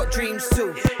plans, I got dreams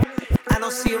too. And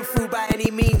I'll see them through by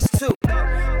any means too.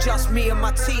 Just me and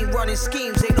my team running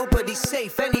schemes. Ain't nobody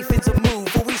safe, anything's a move.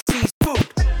 All we see is food.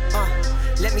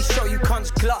 Let me show you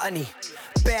cunts gluttony.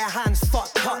 Bare hands,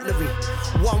 fuck cutlery.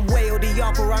 One way or the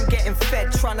other, I'm getting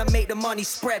fed. Trying to make the money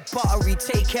spread buttery.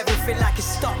 Take everything like it's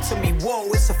stuck to me. Whoa,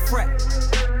 it's a threat.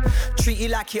 Treat you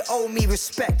like you owe me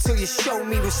respect till you show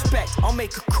me respect. I'll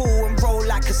make a call and roll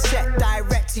like a set.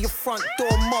 Direct to your front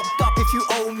door, mobbed up if you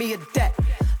owe me a debt.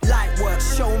 Light work,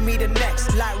 show me the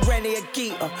next, like Rennie or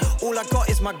Gita. All I got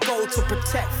is my goal to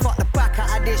protect. Fuck the back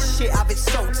out of this shit, have it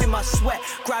soaked in my sweat.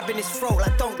 Grabbing his throat,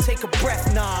 I don't take a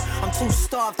breath, nah. I'm too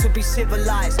starved to be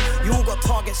civilized. You all got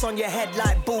targets on your head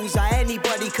like bullseye.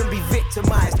 Anybody can be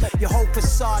victimized. Your whole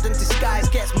facade and disguise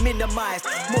gets minimized.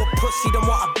 More pussy than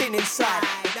what I've been inside.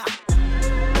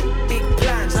 Big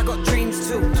plans, I got dreams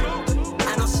too.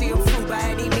 And I'll see them through by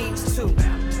any means too.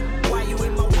 Why you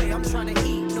in my way? I'm trying to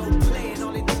eat, no playing.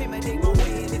 I'll intimidate my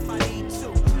way in if I need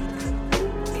to.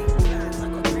 Big plans, I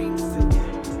got dreams too.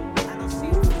 And I'll see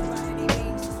them through by any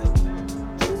means too.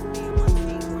 Just me and my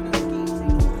team running schemes.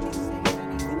 Ain't nobody safe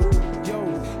anything. Yo,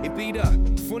 it be the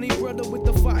funny brother with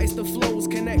the fattest of flows.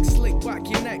 Connect, slick back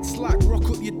your neck, slack, rock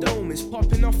up your dome. It's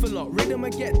popping off a lot. Rhythm, I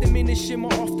get them in a shimmer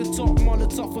off the top.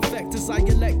 Molotov effect as I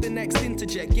elect the next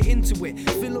interject. Get into it.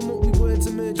 Fill them up with words,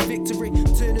 emerge victory.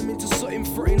 Turn them into something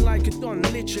fronting like a don,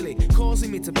 literally.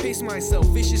 Causing me to piss myself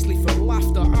viciously from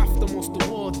laughter. After most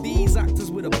award, these actors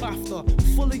with a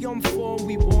BAFTA. Fully on form,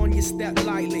 we warn you, step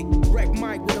lightly. Wreck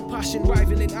Mike with a passion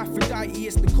rivaling Aphrodite.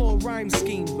 It's the core rhyme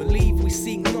scheme. Believe we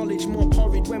seek knowledge more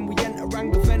horrid when we enter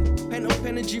rank event. Pent up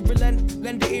energy relent.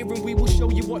 Lend an ear and we will show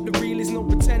you what the real is, no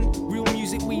pretend. Real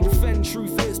music we defend.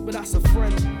 Truth hurts, but that's a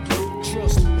friend.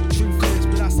 Trust, truth hurts,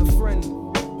 but that's a friend.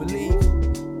 Believe.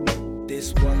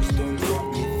 This one's done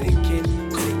got me thinking.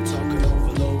 TikTok and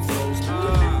overload flows to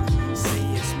the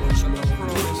see it's much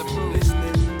more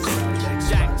listening.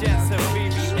 Jack Jets and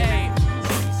BBA.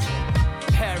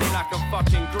 Hairy like a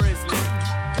fucking grizzly.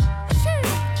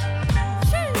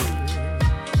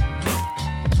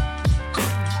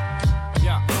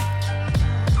 Yeah.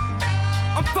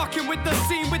 I'm fucking with the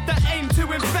scene with the aim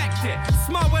to infect it.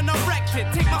 Smile when I wrecked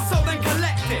it, take my soul and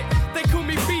collect it. They call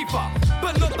me Beaver,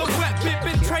 but not the wet bit.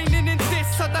 Been training in this,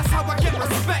 so that's how I get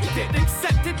respected.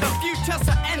 Accepted the future,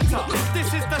 so enter.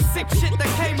 This is the sick shit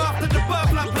that came after the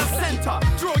birth like placenta.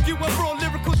 Draw you a raw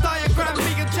lyrical diagram.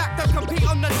 Me and Jack don't compete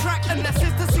on the track unless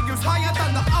it's to see who's higher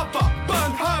than the other.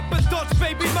 Burn herb and dodge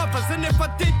baby mothers. And if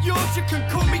I did yours, you can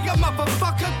call me a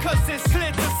motherfucker. Cause it's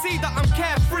clear to see that I'm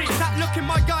carefree. That look in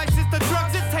my eyes is the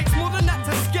drugs. It takes more than that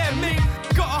to scare me.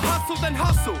 Gotta hustle, then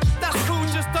hustle. That's cool,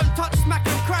 just don't touch, smack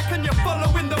and crack. And you're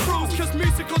following the rules. Cause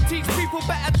music will teach people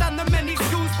better than the many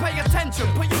schools. Pay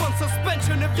attention, put you on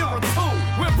suspension if you're a tool.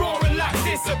 We're roaring like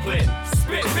discipline.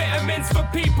 Spit vitamins for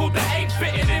people that ain't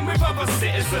fitting in with other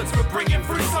citizens. We're bringing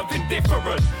through something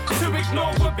different. To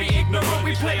ignore would be ignorant.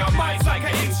 We play our minds like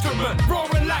an instrument.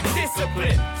 Roaring like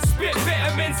discipline. Spit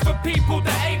vitamins for people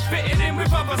that ain't fitting in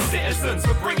with other citizens.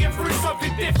 We're bringing through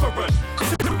something different.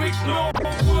 To ignore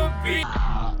would be.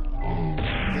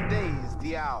 Today's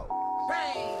the hour.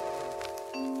 Pain.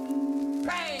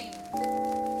 Pain.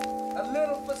 A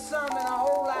little for some and a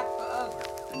whole lot for others.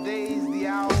 Today's the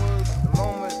hour, the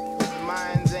moment, the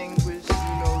mind's anxiety.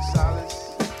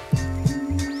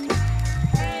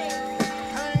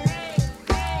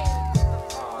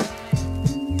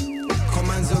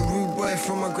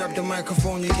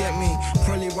 microphone, you get me?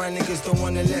 Probably why niggas don't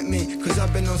wanna let me. Cause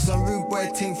I've been on some rude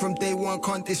boy ting from day one,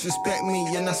 can't disrespect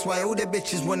me. And that's why all the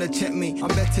bitches wanna check me. I'm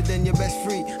better than your best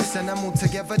free. Send them all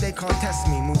together, they can't test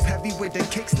me. Move heavy with the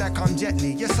kicks like I'm Jet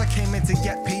Li. Yes, I came in to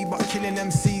get P, but killing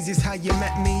MCs is how you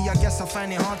met me. I guess I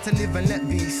find it hard to live and let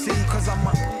be. See, cause I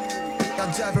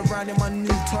drive around in my new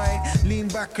toy, lean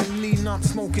back and lean up,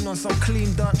 smoking on some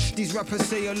clean Dutch. These rappers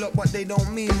say a lot, but they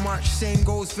don't mean much. Same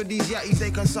goes for these yatties, they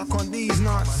can suck on these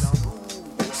nuts.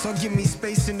 So give me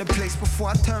space in the place before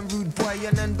I turn rude boy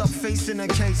and end up facing a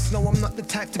case. No, I'm not the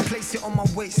type to place it on my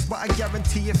waist, but I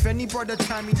guarantee if any brother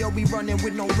try me, they'll be running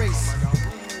with no race.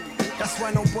 That's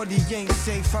why nobody ain't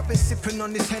safe. I've been sipping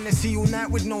on this Hennessy all night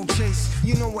with no chase.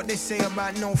 You know what they say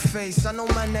about no face. I know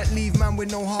man that leave man with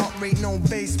no heart rate, no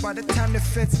bass. By the time the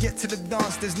feds get to the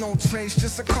dance, there's no trace.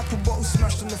 Just a couple bottles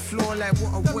smashed on the floor like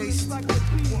what a waste.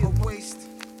 What a waste.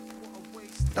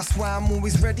 That's why I'm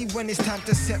always ready when it's time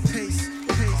to set pace.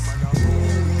 They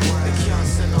can't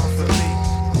send off for me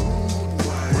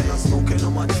when I'm smoking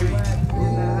on my tree.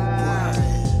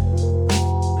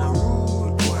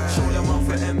 Show them off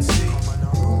for MC.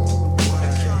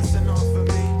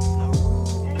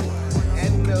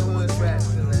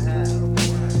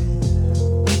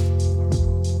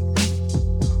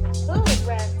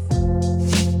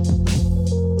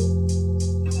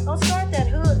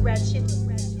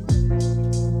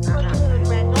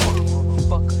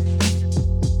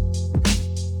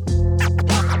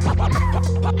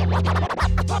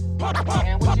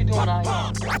 Man, what you doing out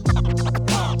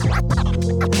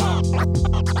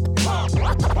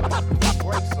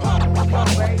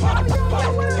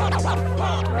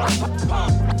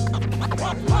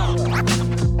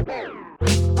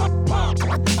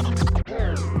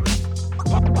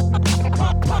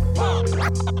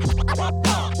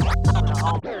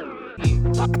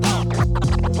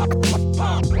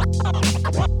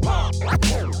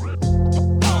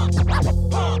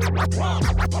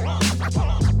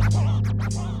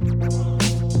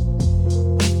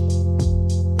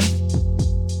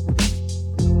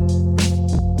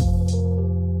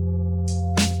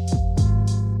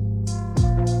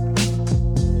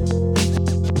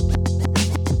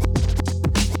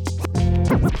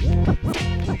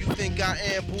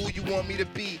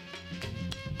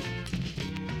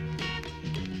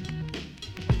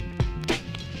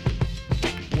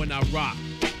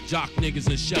Jock niggas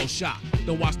and shell shock.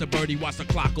 Don't watch the birdie, watch the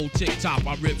clock go tick tock.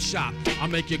 I rip shot. I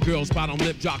make your girl spot on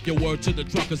lip drop. Your word to the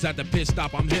truckers at the pit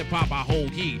stop. I'm hip hop, I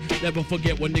hold heat. Never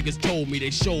forget what niggas told me. They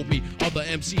showed me other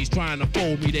MCs trying to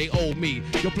fold me. They owe me.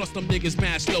 Yo, plus them niggas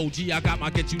mad slow. G, I got my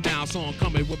get you down song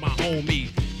coming with my homie.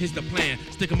 Here's the plan,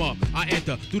 stick 'em up. I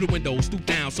enter through the window, stoop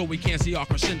down so we can't see our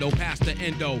crescendo past the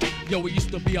endo. Yo, we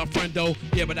used to be our friendo.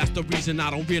 Yeah, but that's the reason I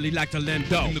don't really like to lend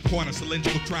dough. In the corner,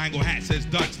 cylindrical triangle hat says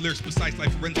dunce. Lyrics precise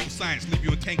like forensic science. Leave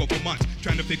you in tango for months.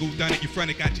 Trying to figure who done it. Your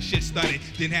friend got your shit stunned.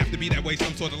 Didn't have to be that way.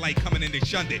 Some sort of light coming in, they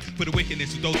shunned it. For the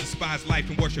wickedness of those who despise life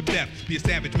and worship death. Be a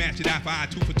savage, match it eye for eye,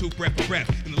 tooth for tooth, breath for breath.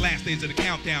 In the last days of the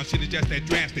countdown, shit is just that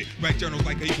drastic. Write journals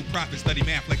like an evil prophet. Study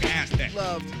math like an Aztec.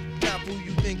 Loved, not who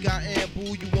you think I am,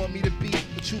 who you want me to be.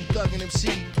 A true thug and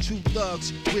MC, two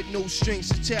thugs with no strings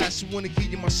attached. Who wanna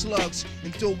give you my slugs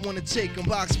and don't wanna take them.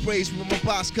 Box sprays with my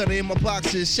box cutter in my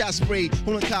boxes. Shot spray,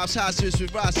 holding cops hostage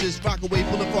with rosters. Rockaway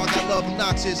Boulevard, got love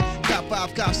obnoxious. Got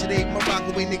 5 cops today, my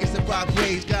Rockaway niggas that rock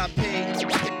ways. Got paid.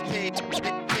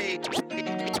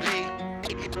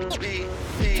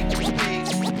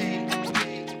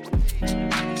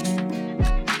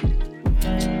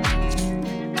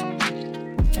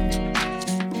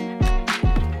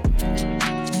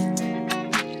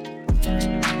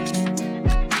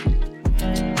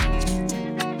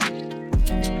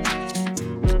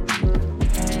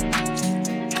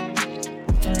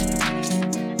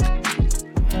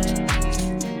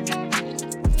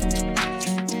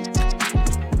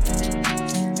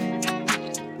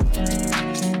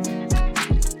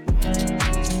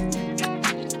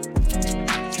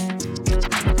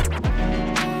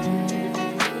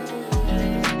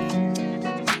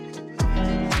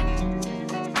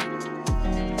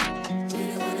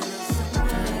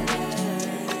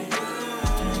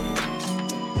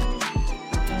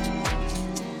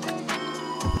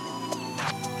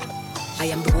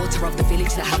 daughter of the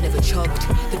village that have never chugged.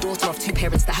 The daughter of two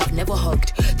parents that have never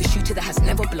hugged. The shooter that has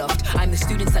never bluffed. I'm the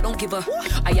students that don't give a.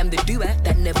 I am the doer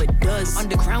that never does.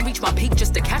 Underground reach my peak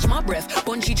just to catch my breath.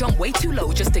 Bungee jump way too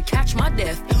low just to catch my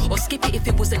death. Or skip it if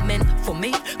it wasn't meant for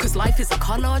me. Cause life is a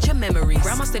collage of memories.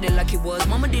 Grandma said it like it was.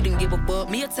 Mama didn't give a fuck.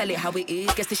 Me, I tell it how it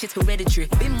is. Guess this shit's hereditary.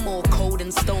 Been more cold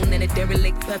and stone than a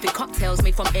derelict. Perfect cocktails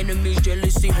made from enemies.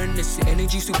 Jealousy, Hennessy.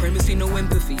 Energy, supremacy, no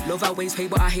empathy. Love outweighs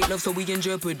hate, but I hate love, so we in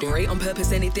jeopardy. Right on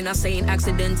purpose, anything I say ain't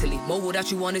accidentally. More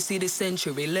that you wanna see this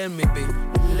century. Let me be.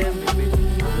 Let me be.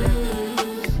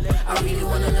 I really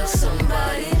wanna love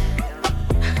somebody.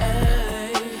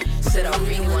 Hey. Said I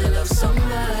really wanna love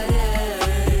somebody.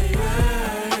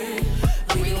 Hey.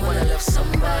 Really wanna love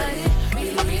somebody.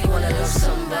 Really wanna love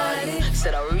somebody.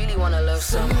 Said I really wanna love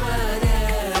somebody.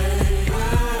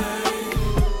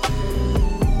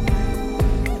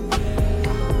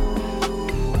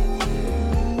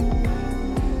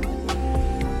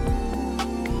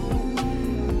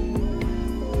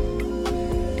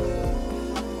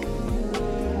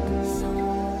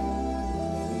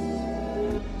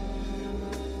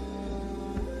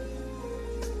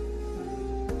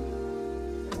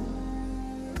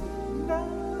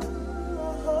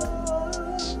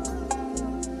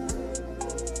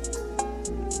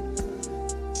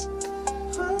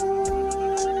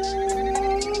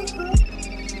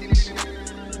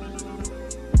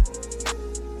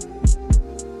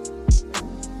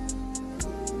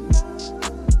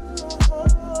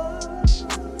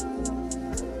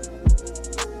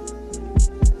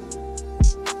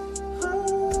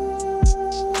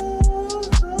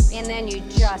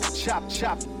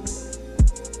 Chop.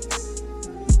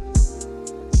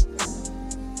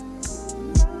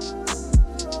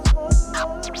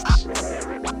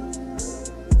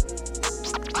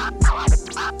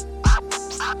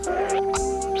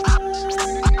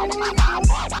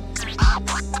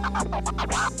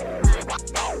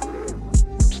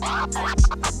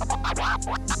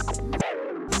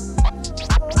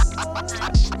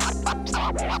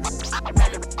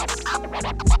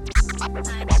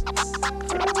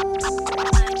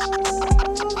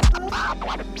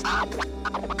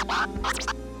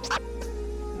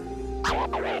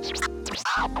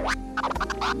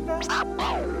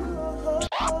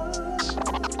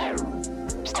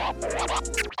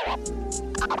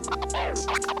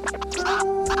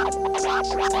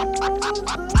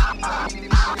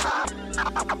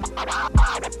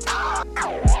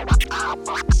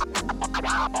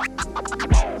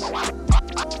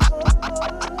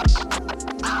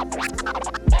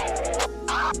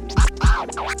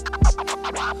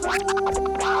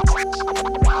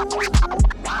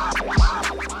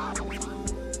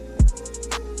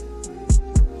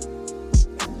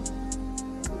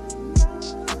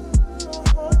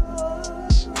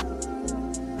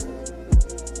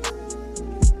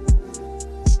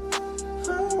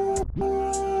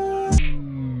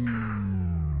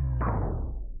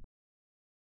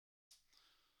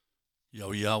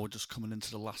 Yo, we're just coming into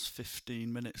the last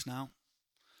 15 minutes now.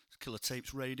 It's Killer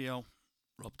Tapes Radio,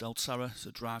 Rob Del Terra. It's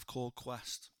a Drive Called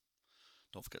Quest.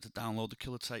 Don't forget to download the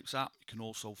Killer Tapes app. You can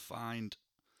also find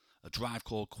a Drive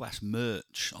Called Quest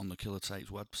merch on the Killer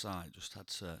Tapes website. Just head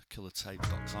to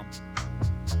killertapes.com.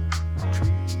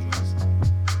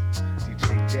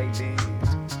 DJ J-Lin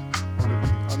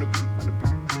on the beat.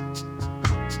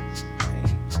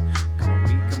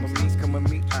 Hey, come on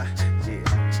me. Yeah,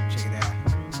 check it out.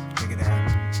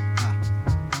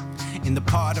 In the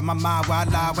part of my mind where I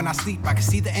lie when I sleep, I can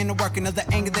see the inner working of the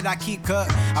anger that I keep cut.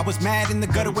 I was mad in the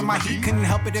gutter with my heat, couldn't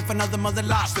help it if another mother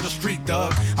lost to the street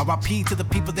thug. RIP to the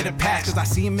people that have passed, cause I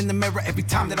see them in the mirror every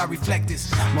time that I reflect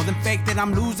this. More than fake that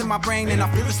I'm losing my brain, and I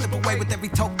feel it slip away with every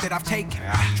toke that I've taken.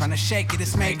 Trying to shake it,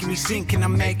 it's making me sink, can I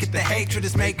make it? The hatred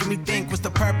is making me think, what's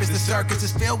the purpose? The circus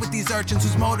is filled with these urchins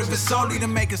whose motive is solely to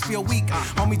make us feel weak.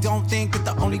 Homie, don't think that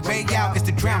the only way out is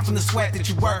to drown from the sweat that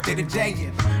you work day to day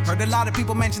in. Heard a lot of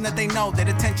people mention that they know that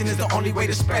attention is the only way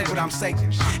to spread what I'm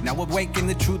saying. Now awaken,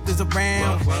 the truth is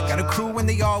around. Got a crew and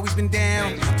they always been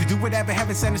down to do whatever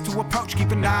heaven sent us to approach.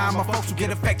 Keep an eye on my folks who get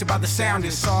affected by the sound.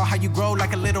 It's all how you grow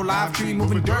like a little live tree,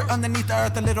 moving dirt underneath the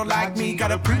earth a little like me.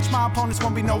 Gotta preach, my opponents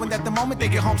won't be knowing that the moment they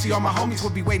get home, see all my homies will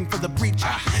be waiting for the breach.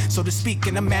 So to speak,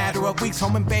 in a matter of weeks,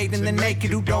 home invading the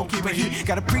naked who don't keep a heat.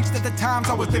 Gotta preach that the times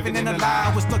I was living in a lie,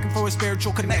 I was looking for a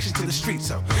spiritual connection to the street.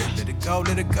 So let it go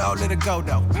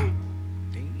though.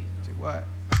 Say what?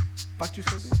 Fuck you,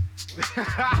 Susie? Yeah.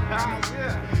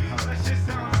 That shit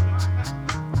sounds.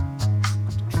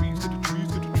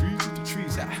 Get the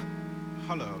trees.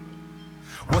 Hello.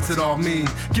 What's it all mean?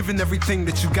 Giving everything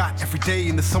that you got every day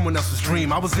into someone else's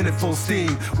dream. I was in it full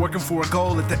steam, working for a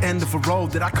goal at the end of a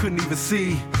road that I couldn't even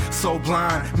see. so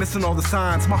blind, missing all the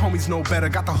signs. My homies know better,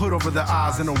 got the hood over their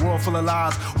eyes. In a world full of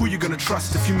lies, who you gonna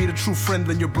trust? If you meet a true friend,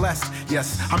 then you're blessed.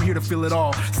 Yes, I'm here to feel it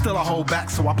all. Still I hold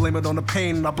back, so I blame it on the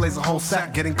pain, and I blaze a whole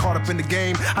sack. Getting caught up in the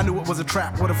game, I knew it was a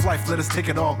trap. What if life let us take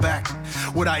it all back?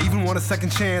 Would I even want a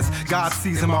second chance? God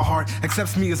sees in my heart,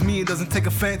 accepts me as me and doesn't take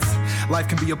offense. Life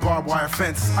can be a barbed wire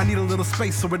fence. I need a little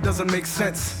space so it doesn't make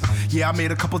sense. Yeah, I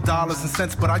made a couple dollars and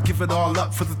cents, but I'd give it all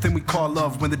up for the thing we call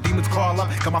love. When the demons crawl up,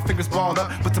 got my fingers balled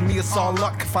up, but to me it's all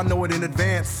luck if I know it in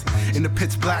advance. In the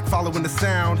pitch black, following the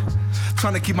sound,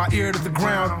 trying to keep my ear to the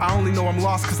ground. I only know I'm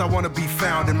lost cause I wanna be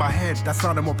found. In my head, that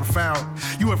sounded more profound.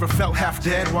 You ever felt half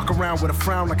dead? Walk around with a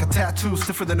frown like a tattoo,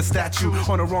 stiffer than a statue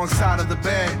on the wrong side of the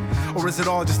bed? Or is it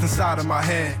all just inside of my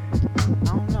head? I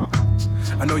don't know.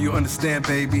 I know you understand,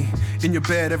 baby. In your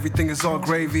bed, everything is all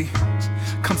gravy.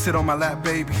 Come sit on my lap,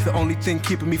 baby. The only thing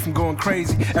keeping me from going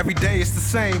crazy. Every day it's the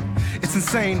same. It's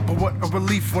insane, but what a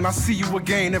relief when I see you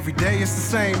again. Every day it's the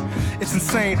same. It's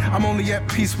insane. I'm only at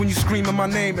peace when you screaming my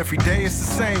name. Every day it's the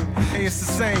same. It's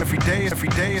the same. Every day, every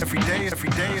day, every day, every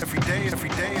day, every day, every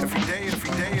day, every day,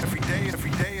 every day, every day,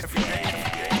 every day, every day.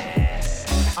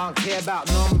 I don't care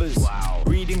about numbers.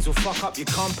 Readings will fuck up your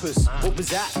compass. What was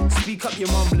that? Speak up your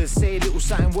mumblers. Say a little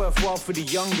something worthwhile for the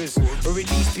youngers. Or at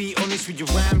least be honest with your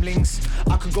ramblings.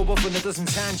 I could go off on a dozen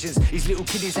tangents. These little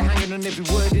kiddies are hanging on every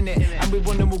word in it. And with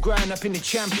one of them we'll grind up in the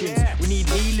champions. We need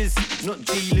healers, not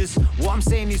dealers. What I'm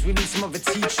saying is we need some other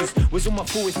teachers. Where's all my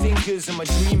forward thinkers and my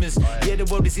dreamers? Yeah, the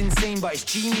world is insane, but it's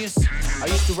genius. I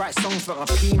used to write songs about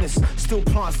my penis. Still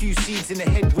plant a few seeds in the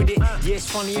head with it. Yeah, it's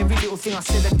funny, every little thing I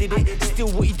said I did it. Still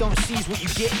what you don't see is what you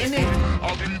get in it.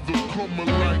 I'll either come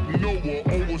like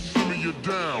Noah or simmer you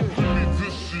down.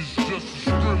 This is just a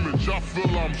scrimmage, I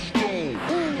feel I'm stoned.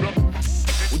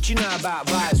 What you know about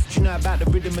vibes? What you know about the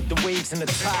rhythm of the waves and the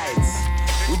tides?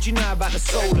 What you know about the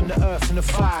soul and the earth and the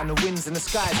fire and the winds and the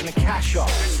skies and the cash up?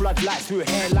 Floodlight through a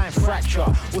hairline fracture.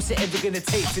 What's it ever gonna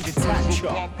take to detach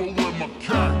her?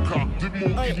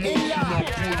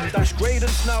 Dash grade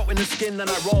and snout in the skin and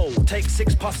I roll. Take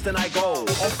 6 puffs then I go.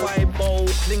 Off I bowl,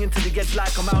 clinging to the edge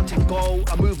like a mountain goal.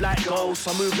 I move like ghosts,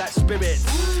 I move like spirits.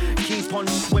 Keep on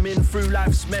swimming through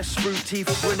life's mess, through teeth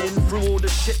grinning, through all the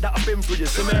shit that I've been through. You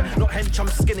see me? Not hench, I'm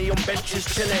skinny on benches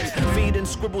chilling, feeding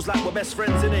scribbles like we're best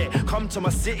friends in it. Come to my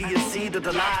city and see the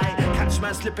delight. Catch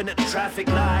man slipping at the traffic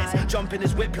lights, jumping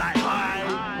his whip like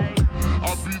high.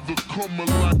 I'll be the coming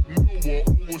like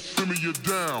Noah or simmer you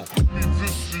down.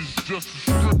 This is just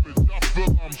a scrimmage, I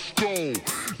feel I'm stoned.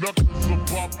 Nothing's a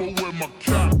papa with my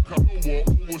cap. Noah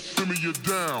or simmer you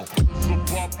down. It's a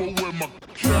papa with my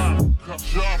cap. I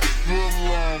feel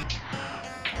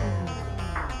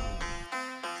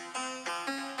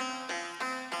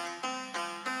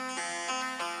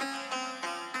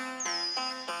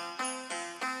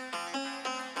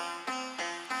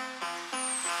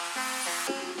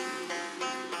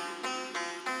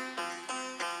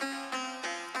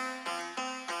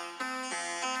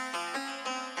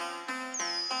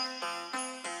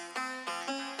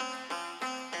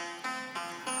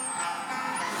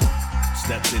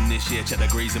Stepped in this year, check the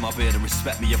grease in my beard and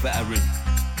respect me a veteran.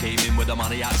 Came in with a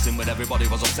money accent when everybody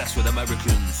was obsessed with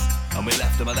Americans. And we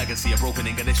left them a legacy of broken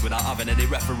English without having any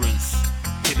reference.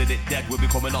 Killing it dead, we'll be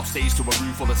coming off stage to a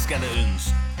room full of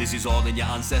skeletons. This is all in your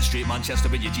ancestry,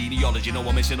 Manchester in your genealogy. No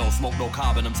emission, no smoke, no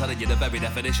carbon. I'm telling you the very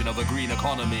definition of a green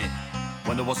economy.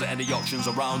 When there wasn't any options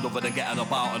around other than getting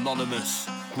about anonymous.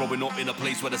 Growing up in a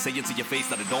place where they say it to your face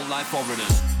that they don't like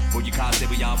foreigners. But you can't say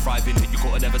we aren't thriving, and you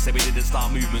couldn't ever say we didn't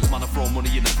start movements. Man, I throw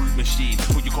money in the fruit machine,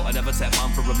 but you couldn't ever set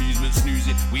man for amusement,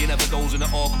 snoozing. We ain't never dozing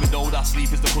at all, cause we know that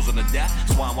sleep is the cousin of death.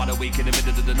 So I'm wide awake in the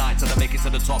middle of the night till I make it to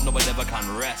the top, no one ever can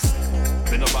rest.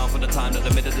 Been around for the time that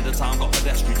the middle of the town got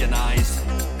pedestrianised.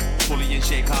 Fully in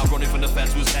shape, car running from the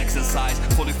fence was exercise.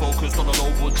 Fully focused on a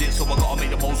low budget, so I gotta make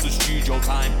the most of studio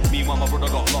time. Meanwhile, my brother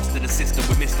got lost in the system,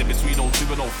 we missed it between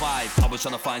 02 and 05. I was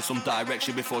trying to find some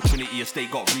direction before Trinity Estate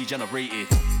got regenerated.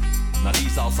 Now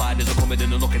these outsiders are coming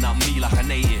in and looking at me like a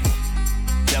native.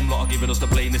 Them lot are giving us the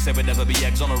blame, they say we'll never be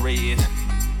exonerated.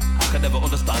 I can never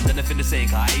understand anything they say,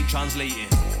 cause I ain't translating.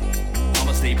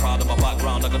 I'ma stay proud of my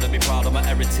background, I'm gonna be proud of my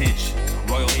heritage.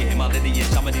 Royalty in my lineage,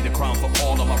 I'ma need a crown for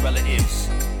all of my relatives.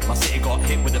 My city got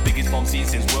hit with the biggest bomb scene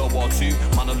since World War II.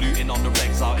 Man are looting on the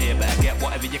regs out here, better get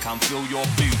whatever you can, fill your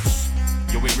boots.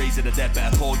 You're raising the dead,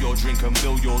 better pour your drink and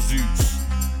build your zoots.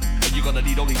 And you're gonna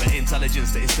need only the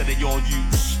intelligence to instead of your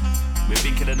use. We've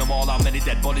been killing them all, how many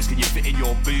dead bodies can you fit in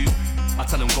your boot? I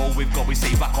tell them go with God, we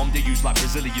say back on the use like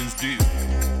Brazilians do.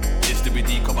 This to be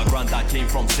deep, cause my granddad came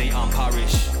from St. Anne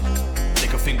Parish. They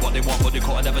can think what they want, but they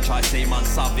couldn't ever try say man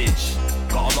savage.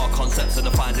 Got a lot of concepts and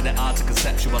they're finding it hard to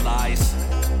conceptualize.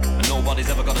 And nobody's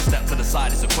ever gonna step to the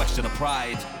side, it's a question of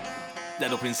pride.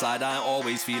 Dead up inside, I ain't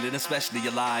always feeling especially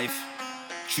alive.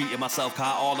 Treating myself,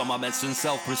 can't all of my medicine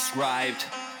self-prescribed.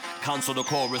 Cancel the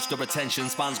chorus, the retention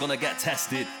span's gonna get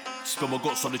tested. Spill my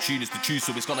guts on the tune, it's the truth,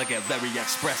 so it's gonna get very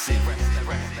expressive.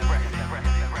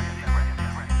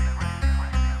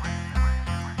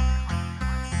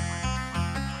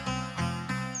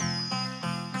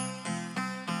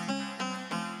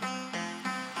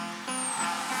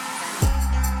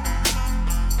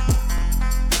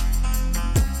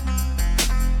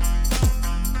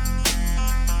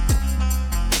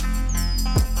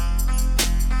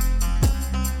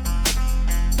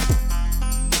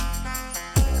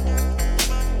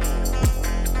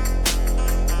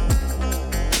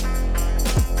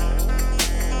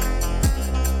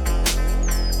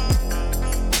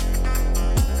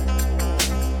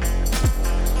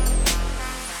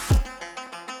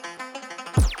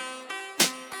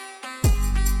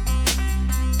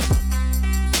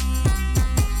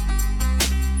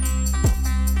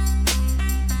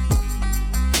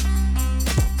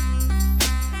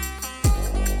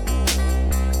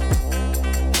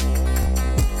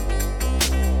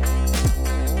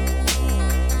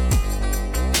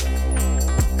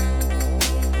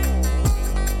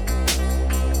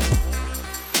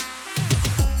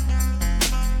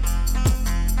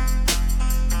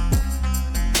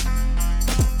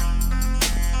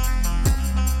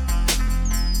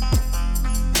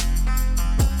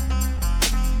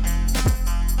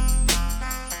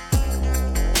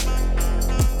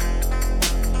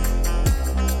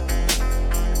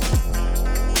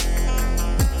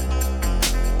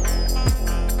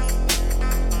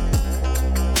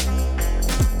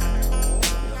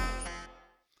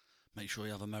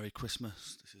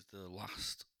 Christmas. This is the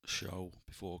last show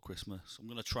before Christmas. I'm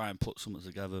going to try and put something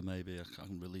together. Maybe I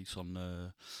can release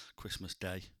on Christmas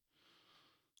Day,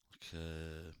 like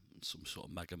some sort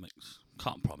of mega mix.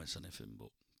 Can't promise anything,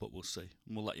 but we'll see.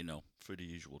 And we'll let you know through the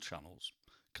usual channels.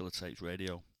 Killer Tapes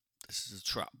Radio. This is a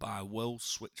track by Will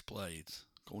Switchblade.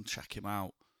 Go and check him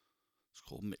out. It's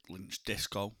called Mick Lynch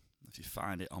Disco. If you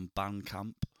find it on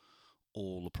Bandcamp,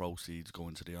 all the proceeds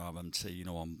going to the RMT. You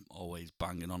know, I'm always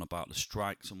banging on about the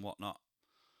strikes and whatnot.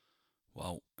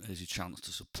 Well, here's your chance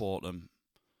to support them.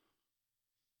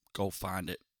 Go find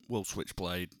it. Will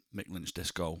Switchblade, Mick Lynch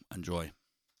Disco. Enjoy.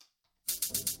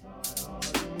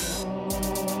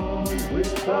 Which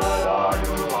side are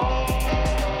you on?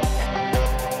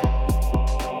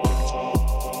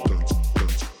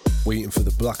 Waiting for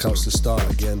the blackouts to start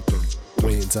again.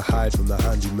 Waiting to hide from the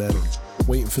handymen.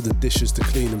 Waiting for the dishes to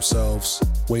clean themselves.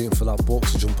 Waiting for that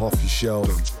box to jump off your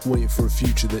shelf. Waiting for a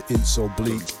future that ain't so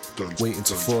bleak. Waiting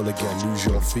to fall again, lose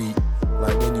your feet.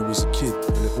 Like when you was a kid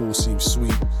and it all seemed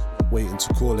sweet. Waiting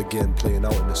to call again, playing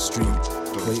out in the street.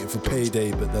 Waiting for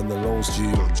payday, but then the loan's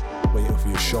due. Waiting for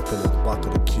your shopping at the back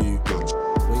of the queue.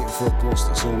 Waiting for a bus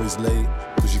that's always late,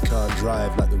 cause you can't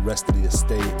drive like the rest of the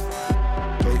estate.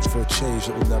 Waiting for a change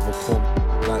that will never come,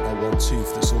 like that one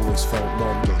tooth that's always felt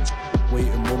numb.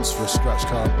 Waiting months for a scratch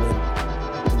card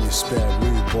win, in your spare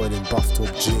room boiling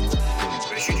bathtub gin.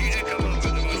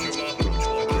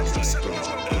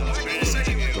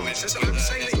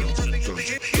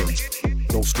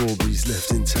 No strawberries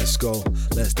left in Tesco,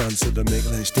 let's dance to the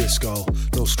Mick Lynch Disco.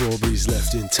 No strawberries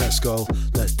left in Tesco,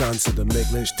 let's dance to the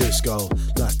Mick Lynch Disco.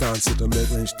 Let's dance to the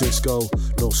Mick Lynch Disco.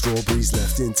 No strawberries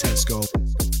left in Tesco.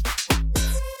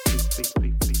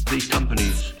 These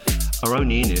companies are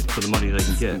only in it for the money they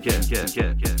can get. Yeah.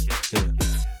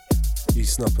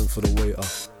 He's snapping for the waiter.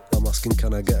 I'm asking,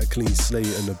 can I get a clean slate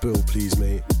and a bill, please,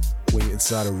 mate? Waiting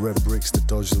inside of red bricks to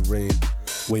dodge the rain.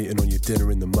 Waiting on your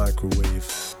dinner in the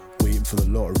microwave. Waiting for the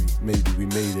lottery, maybe we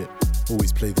made it.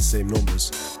 Always play the same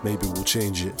numbers, maybe we'll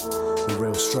change it. The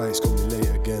rail strikes got me late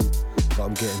again, but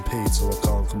I'm getting paid so I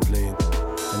can't complain.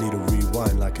 I need a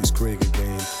rewind like it's Craig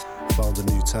again. Found a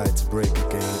new tide to break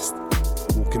against.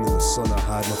 Walking in the sun, I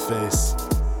hide my face.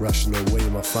 Rationing away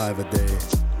my $5 a day.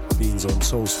 Beans on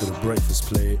toast for the breakfast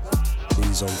plate.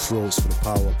 Knees on throats for the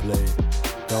power play.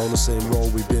 Down the same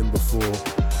road we've been before.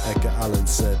 Edgar Allan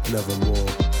said, nevermore.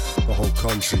 The whole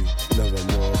country,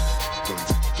 nevermore.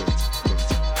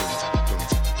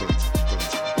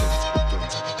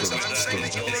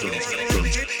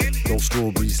 No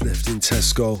strawberries left in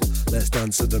Tesco. Let's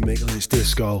dance to the Mick Lynch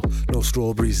Disco. No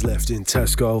strawberries left in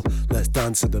Tesco. Let's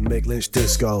dance to the Mick Lynch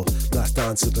Disco. Let's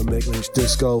dance to the Mick Lynch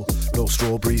Disco. No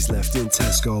strawberries left in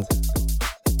Tesco.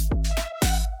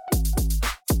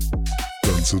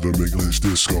 Dance to the Mick Lynch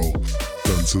Disco.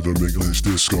 Dance to the Mick Lynch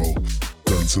Disco.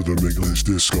 Dance to the Mick Lynch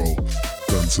Disco.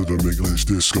 Dance to the Mick Lynch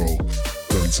Disco.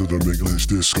 Dance to the Mick Lynch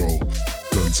Disco.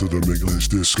 Dance to the Mick Lynch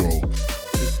Disco.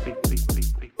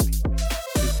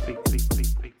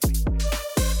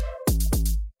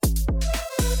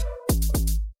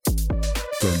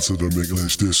 to the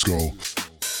Mickless Disco.